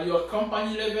at your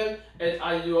company level and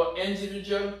at your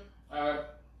individual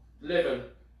level.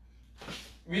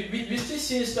 We still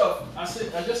see stuff. I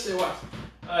just say what?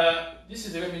 This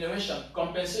is the remuneration,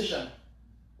 compensation.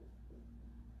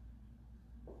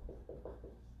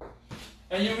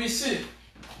 And you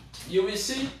will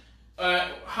see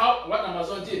what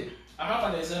Amazon did. I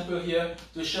have an example here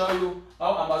to show you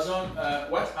how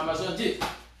what Amazon did,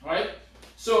 right?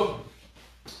 So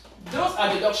those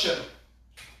are deduction.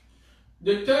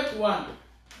 The third one,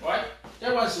 right?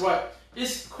 That one is what?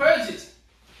 Is credit.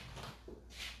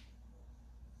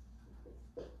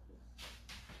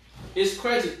 Is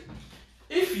credit.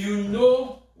 If you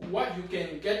know what you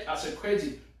can get as a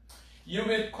credit, you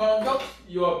will conduct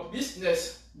your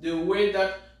business the way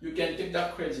that you can take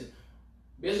that credit.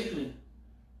 Basically,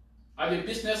 at the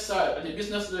business side, at the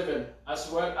business level, as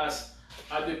well as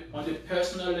on the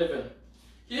personal level.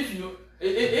 If you,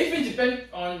 it even depends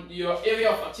on your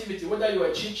area of activity, whether you're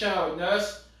a teacher or a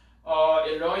nurse or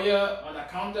a lawyer or an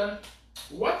accountant,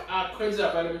 what are credits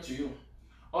available to you?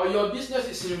 Or your business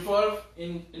is involved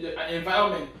in the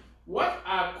environment, what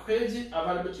are credits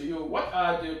available to you? What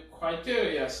are the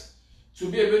criteria to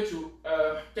be able to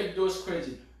take those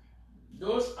credits?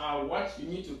 Those are what you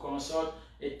need to consult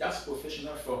a tax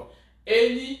professional for.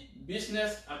 Any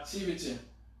business activity,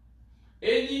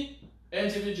 any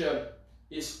individual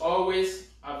is always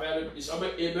available, is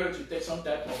always able to take some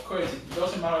type of credit. It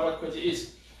doesn't matter what credit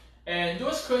is. And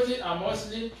those credits are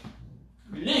mostly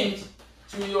linked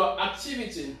to your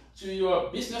activity, to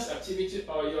your business activity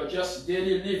or your just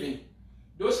daily living.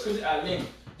 Those credits are linked.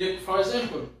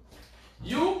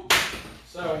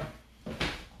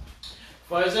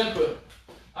 For example,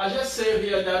 I just say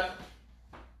here that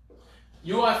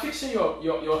you are fixing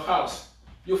your house.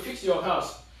 You fix your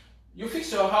house. You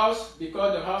fix your house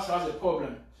because the house has a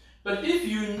problem. But if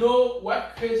you know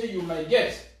what credit you might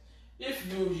get, if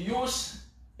you use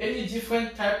any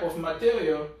different type of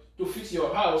material to fix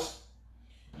your house,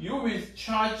 you will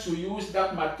try to use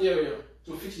that material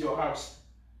to fix your house.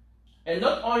 And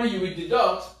not only you will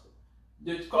deduct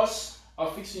the cost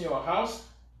of fixing your house,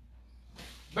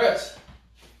 but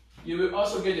you will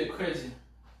also get a credit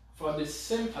for the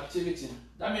same activity.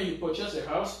 That means you purchase a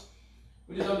house,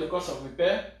 you deduct the cost of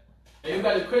repair, and you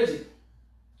got a credit.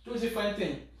 Two different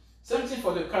things. Same thing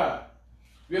for the car.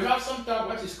 We have some type,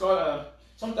 what is called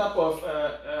some type of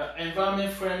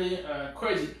environment-friendly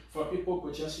credit for people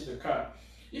purchasing the car.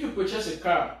 If you purchase a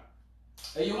car,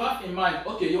 and you have in mind,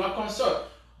 okay, you are concerned,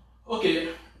 okay,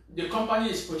 the company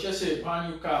is purchasing a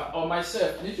brand new car, or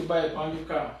myself, I need to buy a brand new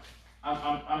car.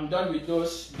 I'm done with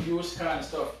those used car and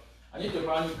stuff. I need a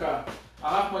brand new car.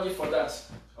 I have money for that.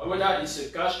 Or whether it's a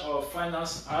cash or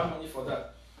finance, I have money for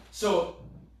that. So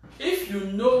if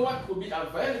you know what could be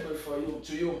available for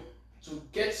you to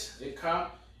get a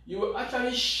car, you will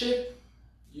actually shape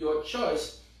your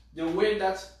choice the way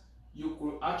that you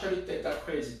could actually take that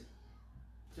credit.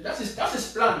 So that's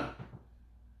his plan.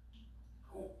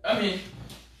 I mean,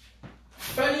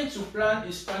 failing to plan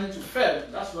is planning to fail.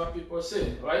 That's what people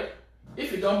say, right?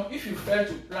 If you fail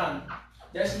to plan,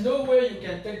 there's no way you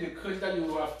can take the credit that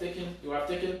you have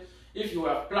taken if you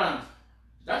have planned.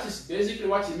 That is basically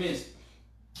what it means.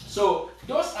 So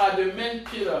those are the main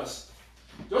pillars.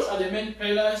 Those are the main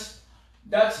pillars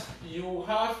that you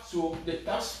have to the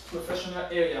tax professional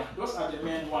area. Those are the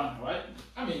main one, right?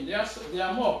 I mean, there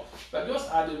are more, but those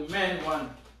are the main one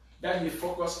that we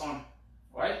focus on,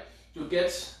 right? To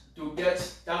get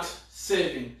tax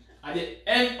saving at the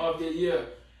end of the year.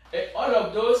 And all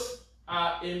of those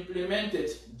are implemented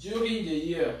during the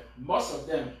year. Most of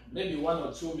them, maybe one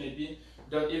or two, maybe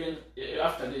done even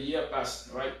after the year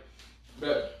passed, right?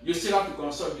 But you still have to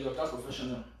consult with your tax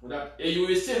professional for that. And you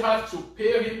will still have to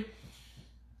pay him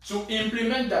to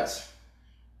implement that.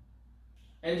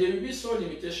 And there will be some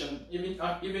limitation,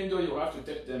 even though you have to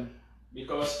take them,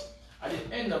 because at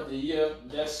the end of the year,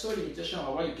 there's so limitation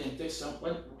on what you can take,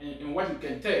 in what you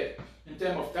can take in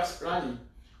terms of tax planning,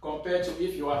 compared to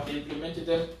if you have implemented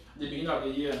them at the beginning of the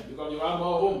year, because you have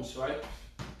more homes, right?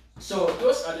 So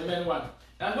those are the main ones.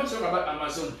 I'm going to talk about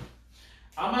Amazon.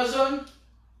 Amazon,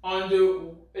 on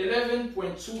the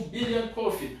 11.2 billion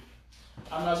profit,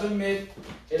 Amazon made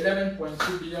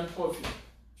 11.2 billion profit.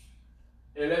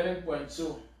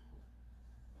 11.2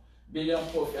 billion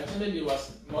profit. I think maybe it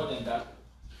was more than that.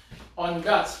 On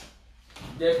that,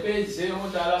 they paid $0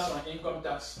 on income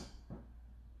tax.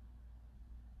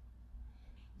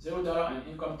 $0 on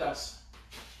income tax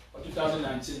for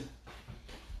 2019.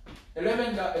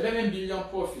 11 billion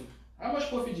profit. How much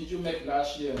profit did you make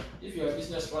last year if you're a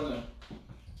business owner?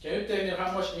 Can you tell me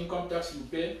how much income tax you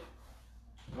pay?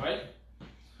 Right?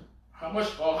 How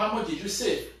much did you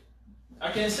save?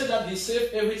 I can say that he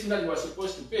saved everything that he was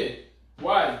supposed to pay.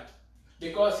 Why?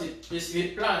 Because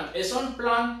he planned. A some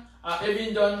plan are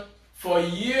even done for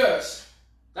years.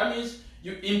 That means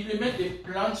you implement a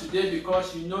plan today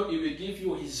because you know it will give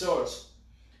you results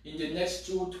in the next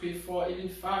 2, 3, 4, even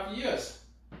 5 years.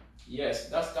 Yes,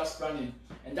 that's planning.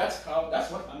 And that's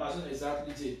what Amazon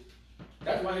exactly did.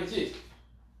 That's what it did.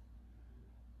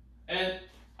 And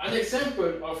an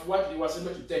example of what he was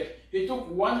able to take, he took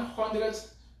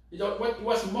it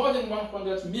was more than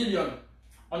 100 million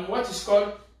on what is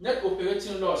called net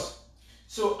operating loss.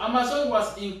 So Amazon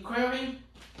was incurring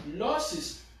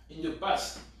losses in the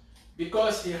past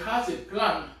because he has a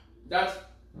plan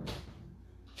that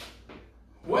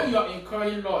when you are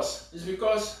incurring loss, it's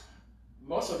because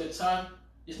most of the time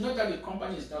it's not that the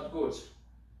company is not good,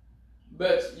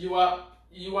 but you are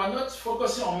not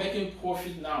focusing on making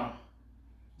profit now.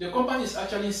 The company is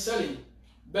actually selling,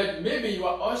 but maybe you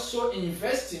are also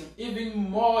investing even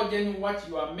more than what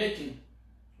you are making,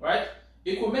 right?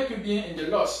 It could make you be in the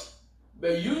loss,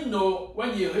 but you know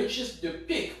when it reaches the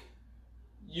peak,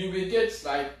 you will get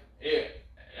like a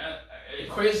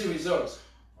crazy result,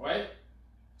 right?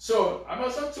 So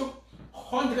Amazon took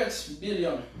 100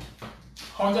 million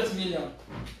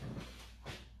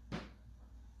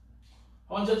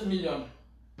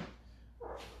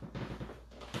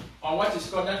on what is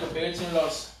called net operating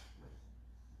loss.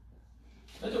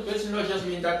 Net operating loss just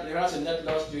means that it has a net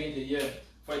loss during the year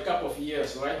for a couple of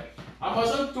years, right?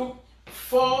 Amazon took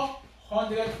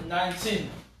 419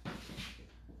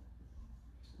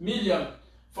 million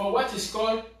for what is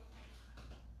called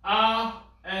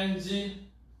R&D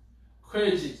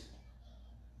credit.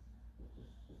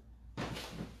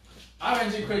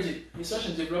 R&D credit, research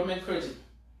and development credit.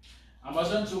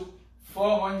 Amazon took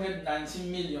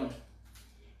 419 million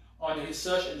on the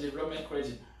research and development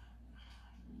credit.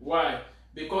 Why?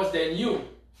 Because they knew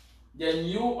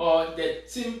or the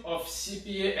team of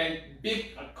CPA and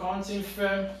big accounting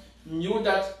firm knew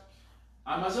that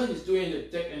Amazon is doing the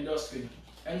tech industry.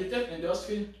 And the tech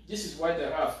industry, this is what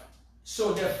they have.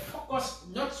 So they focus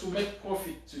not to make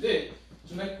profit today,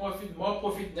 to make more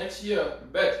profit next year,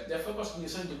 but they focus on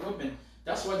research and development.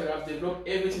 That's why they have developed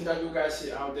everything that you guys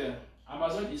see out there.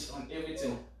 Amazon is on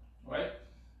everything, right?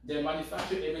 They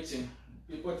manufacture everything.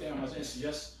 People think Amazon is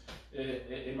just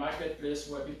a marketplace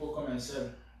where people come and sell,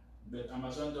 but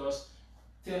Amazon does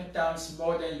 10 times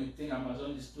more than you think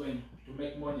Amazon is doing to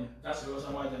make money. That's the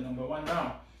reason why they're #1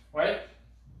 now, right?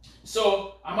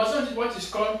 So Amazon did what is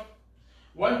called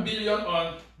 1 billion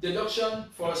on deduction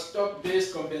for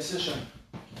stock-based compensation.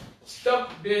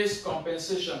 Stock-based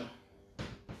compensation.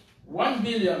 1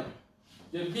 billion,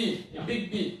 the B, a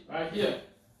big B right here.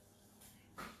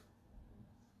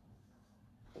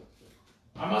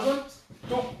 Amazon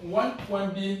took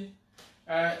 1.B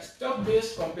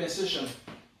stock-based compensation.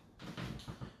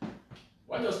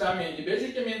 What does that mean? It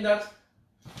basically means that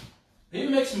he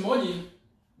makes money,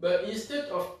 but instead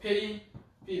of paying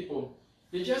people,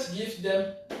 he just gives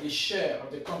them a share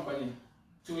of the company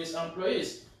to his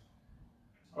employees,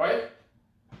 right?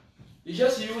 He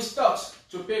just uses stocks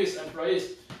to pay his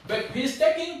employees, but he's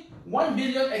taking 1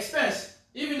 billion expense,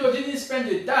 even though he didn't spend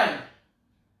a dime.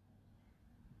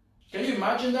 Can you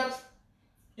imagine that?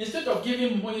 Instead of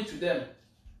giving money to them,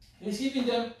 He's giving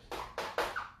them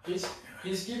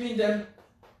he's giving them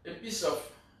a piece of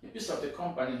the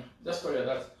company. Let's call it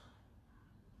that.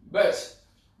 But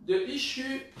the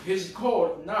issue, his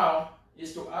goal now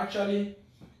is to actually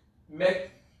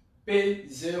pay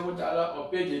 $0 or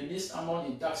pay the least amount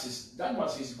in taxes. That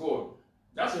was his goal.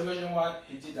 That's the reason why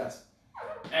he did that.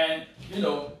 And you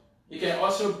know, he can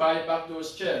also buy back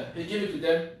those shares. He give it to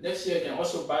them. Next year, he can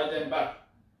also buy them back,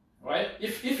 right?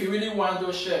 If he really want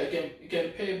those shares, he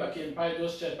can pay back, he can buy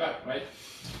those shares back, right?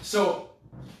 So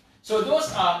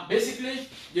those are basically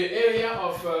the area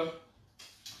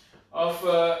of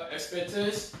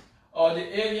expertise, or the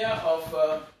area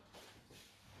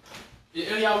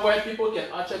where people can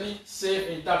actually save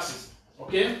in taxes.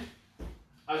 Okay,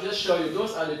 I'll just show you.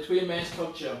 Those are the three main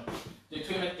structure, the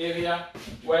three main area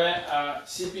where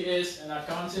CPAs and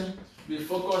accounting will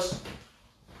focus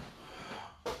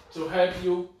to help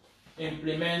you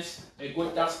implement a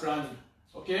good tax planning.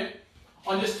 Okay,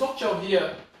 on the structure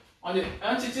here, on the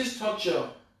entity structure,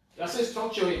 that's a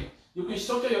structuring. You can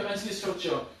structure your entity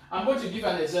structure. I'm going to give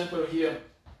an example here.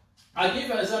 I'll give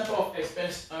an example of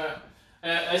expense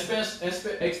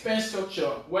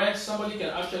structure, when somebody can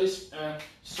actually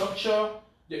structure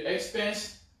the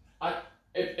expense at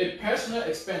a personal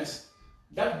expense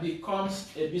that becomes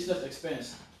a business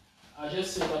expense. I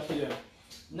just say that here.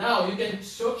 Now you can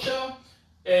structure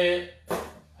an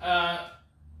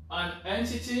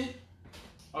entity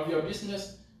of your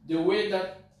business the way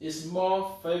that is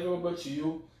more favorable to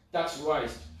you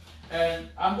tax-wise. And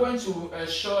I'm going to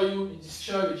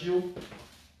share with you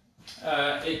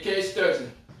a case study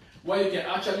where you can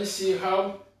actually see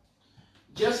how,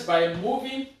 just by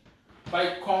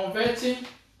converting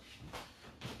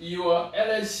your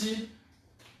LLC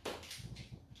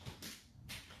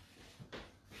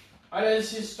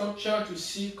structure to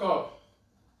C Corp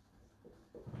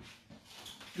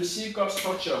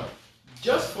structure,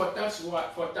 just for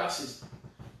taxes,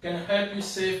 can help you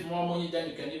save more money than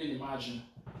you can even imagine,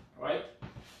 right?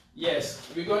 Yes,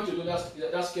 we're going to do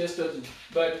that case study,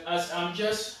 but as I'm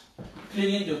just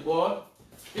cleaning the board,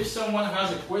 if someone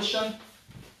has a question,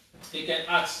 he can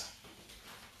ask.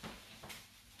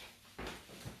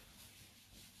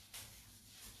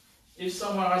 If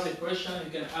someone has a question,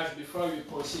 you can ask before we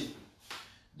proceed.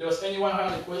 Does anyone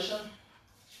have a question?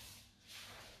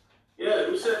 Yeah,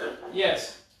 who said?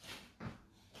 Yes.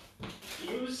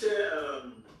 You say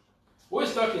who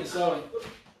is talking? Sorry.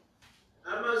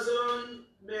 Amazon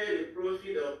made a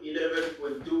profit of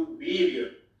 11.2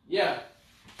 billion. Yeah.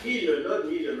 Billion, not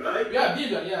million, right? Yeah,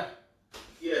 billion, yeah.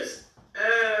 Yes.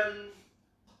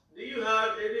 Do you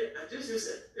have any?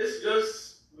 It's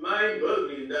just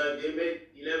mind-boggling that they made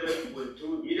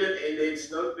 11.2 billion and they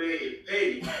did not pay a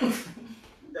penny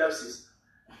in taxes.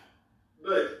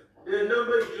 But the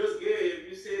number you just gave,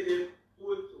 you said they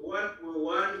put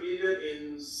 1.1 billion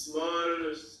in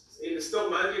the stock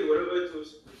market, whatever.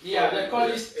 Yeah, they call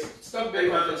it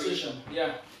stock-based compensation.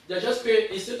 Yeah, they just pay,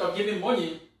 instead of giving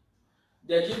money,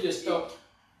 they give the stock.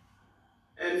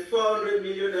 And $400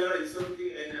 million is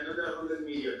something, and another 100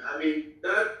 million. I mean,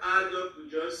 that adds up to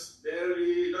just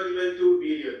barely, not even 2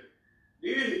 billion. Do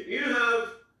you have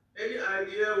any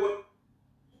idea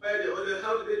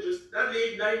how did they just, that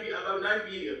leave about 9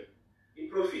 billion in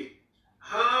profit?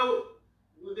 How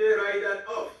do they write that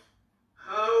off?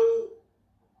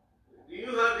 Do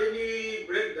you have any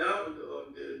breakdown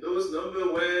on those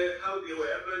numbers how they were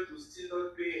able to still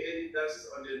not pay any taxes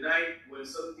on the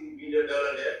 9.something billion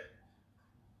left?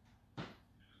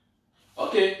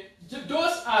 Okay,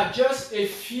 those are just a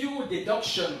few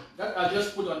deductions that I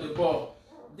just put on the board.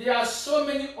 There are so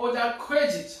many other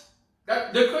credits.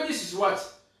 That the credits is what?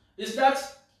 Is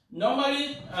that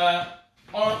normally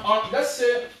let's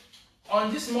say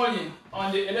on this morning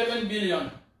on the 11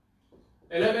 billion,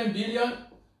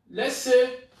 let's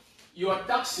say your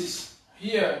taxes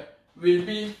here will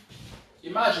be,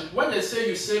 imagine when they say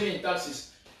you save in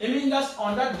taxes, it means that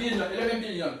on that billion, 11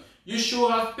 billion, you should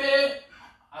have paid,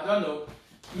 I don't know,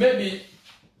 maybe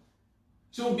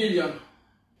 2 billion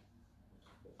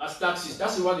as taxes.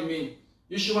 That's what it means.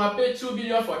 You should have paid 2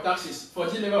 billion for taxes for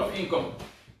this level of income.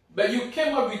 But you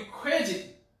came up with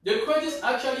credit. The credits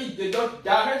actually deduct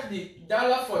directly,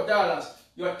 dollar for dollar,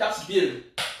 your tax bill.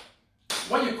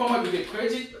 When you come up with a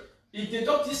credit, it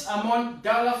deducts this amount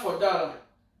dollar for dollar.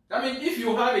 That means if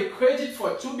you have a credit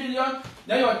for 2 billion,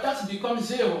 then your tax becomes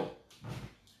 0.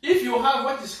 If you have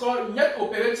what is called net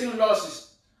operating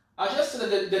losses, I just said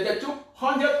that they took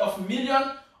hundreds of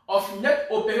millions of net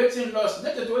operating loss.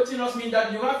 Net operating loss means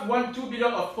that you have 2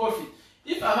 billion of profit.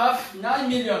 If I have 9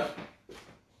 million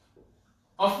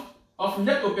of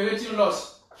net operating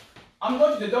loss, I'm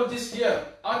going to deduct this here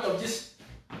out of this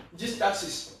these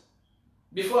taxes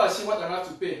before I see what I have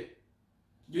to pay.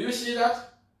 Do you see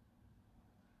that?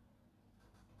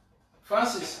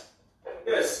 Francis?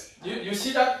 Yes. You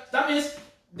see that? That means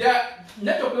the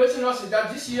net operating loss is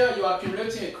that this year you are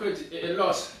accumulating a credit, a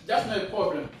loss. That's not a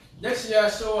problem. Next year,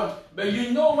 so on. But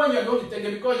you know when you're going to take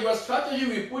it, because your strategy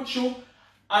will put you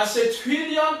as $1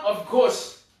 trillion of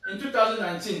growth in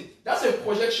 2019. That's a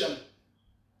projection.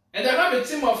 And I have a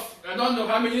team of, I don't know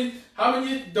how many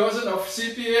dozen of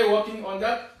CPA working on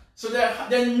that. So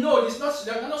they know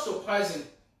they're not surprising.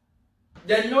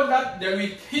 They know that they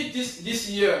will hit this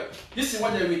year. This is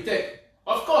what they will take.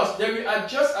 Of course, they will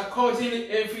adjust accordingly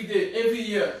every day, every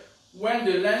year. When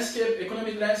the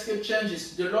economic landscape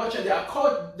changes, the law changes,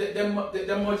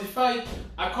 they modify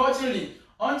accordingly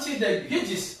until they hit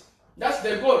this. That's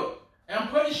the goal. And I'm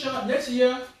pretty sure next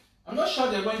year, I'm not sure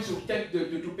they're going to take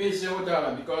to pay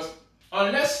 $0 because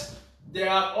unless they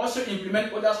are also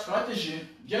implement other strategy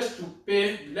just to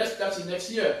pay less tax next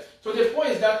year. So the point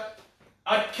is that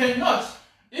I cannot,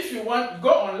 if you want,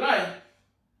 go online.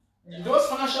 Those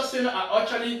financial statements are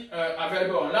actually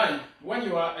available online. When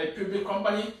you are a public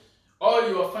company, all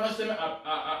your financial statements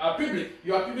are public.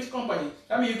 You are a public company.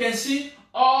 I mean, you can see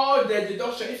all the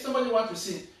deduction. If somebody wants to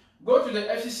see, go to the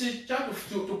FCC, try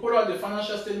to pull out the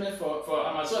financial statement for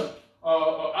Amazon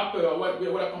or Apple or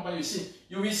whatever company you see.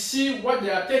 You will see what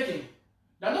they are taking.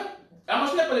 Amazon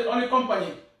is not the only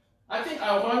company. I think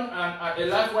I run a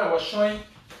live where I was showing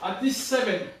at least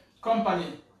 7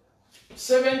 companies.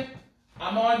 7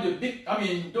 among the big,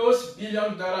 those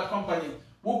billion-dollar companies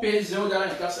who pay $0 in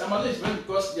tax. Amazon is well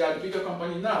because they are the bigger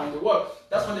company now in the world.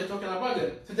 That's what they're talking about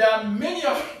them. So there are many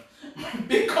of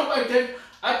big companies.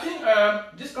 I think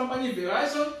this company,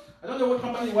 Verizon, I don't know what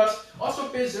company it was, also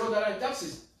pays $0 in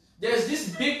taxes. There's this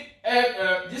big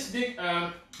airline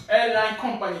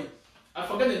company, I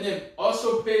forget the name,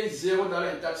 also pays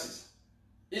 $0 in taxes.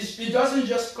 It doesn't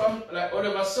just come like all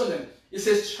of a sudden. It's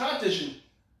a strategy.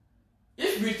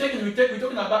 If we're talking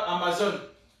about Amazon,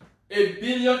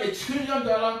 $1 trillion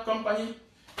company.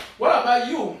 What about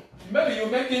you? Maybe you're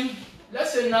making,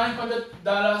 let's say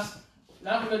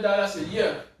 $900 a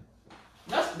year.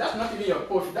 That's not even your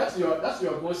profit. That's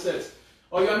your gross sales.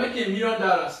 Or you're making $1 million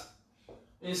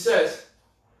in sales.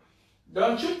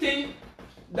 Don't you think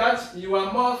that you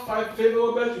are more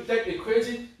favorable to take a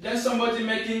credit than somebody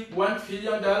making $1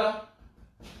 trillion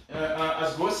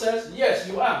as gross sales? Yes,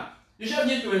 you are. You just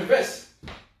need to invest.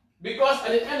 Because at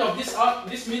the end of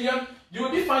this million, you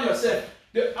will find yourself.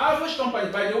 The average company,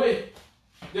 by the way,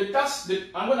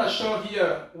 I'm going to show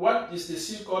here what is the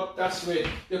C-Corp tax rate.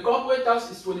 The corporate tax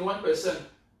is 21%.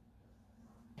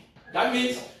 That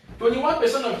means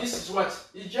 21% of this is what?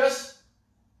 It's just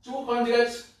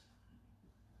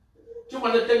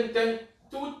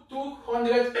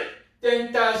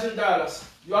 $210,000.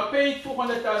 You are paying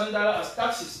 $200,000 as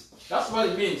taxes. That's what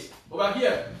it means. Over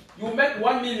here, you make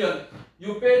 $1 million.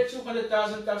 You pay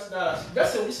 $200,000 tax dollars.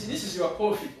 This is your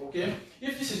profit, okay?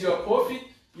 If this is your profit,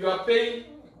 you are paying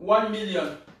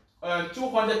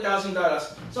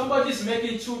 $200,000. Somebody is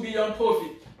making $2 billion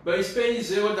profit, but he's paying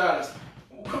 $0.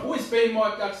 Who is paying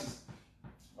more taxes?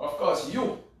 Of course,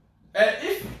 you. And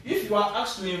if you are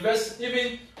asked to invest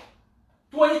even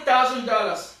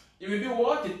 $20,000, it will be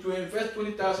worth it to invest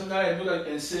 $20,000 and know that you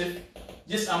can save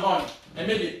this amount and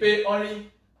maybe pay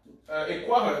only a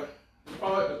quarter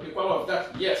of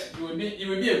that. Yes, it will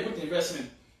be a good investment.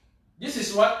 This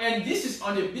is what, and this is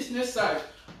on the business side.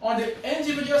 On the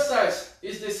individual side,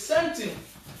 it's the same thing.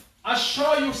 I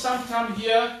showed you sometime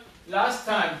here last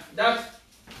time that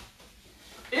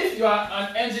if you are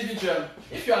an individual,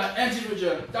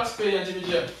 taxpayer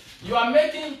individual, you are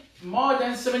making more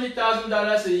than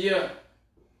 $70,000 a year.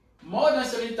 More than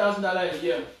 $70,000 a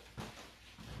year.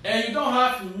 And you don't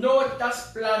have no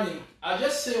tax planning. I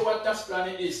just say what tax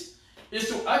planning is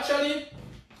to actually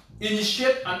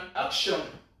initiate an action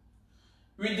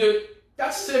with the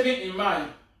tax saving in mind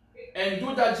and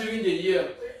do that during the year.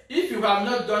 If you have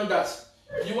not done that,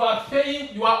 you are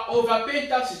overpaying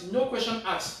taxes, no question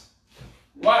asked.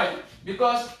 Why?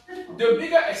 Because the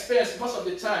bigger expense most of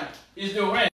the time is the rent.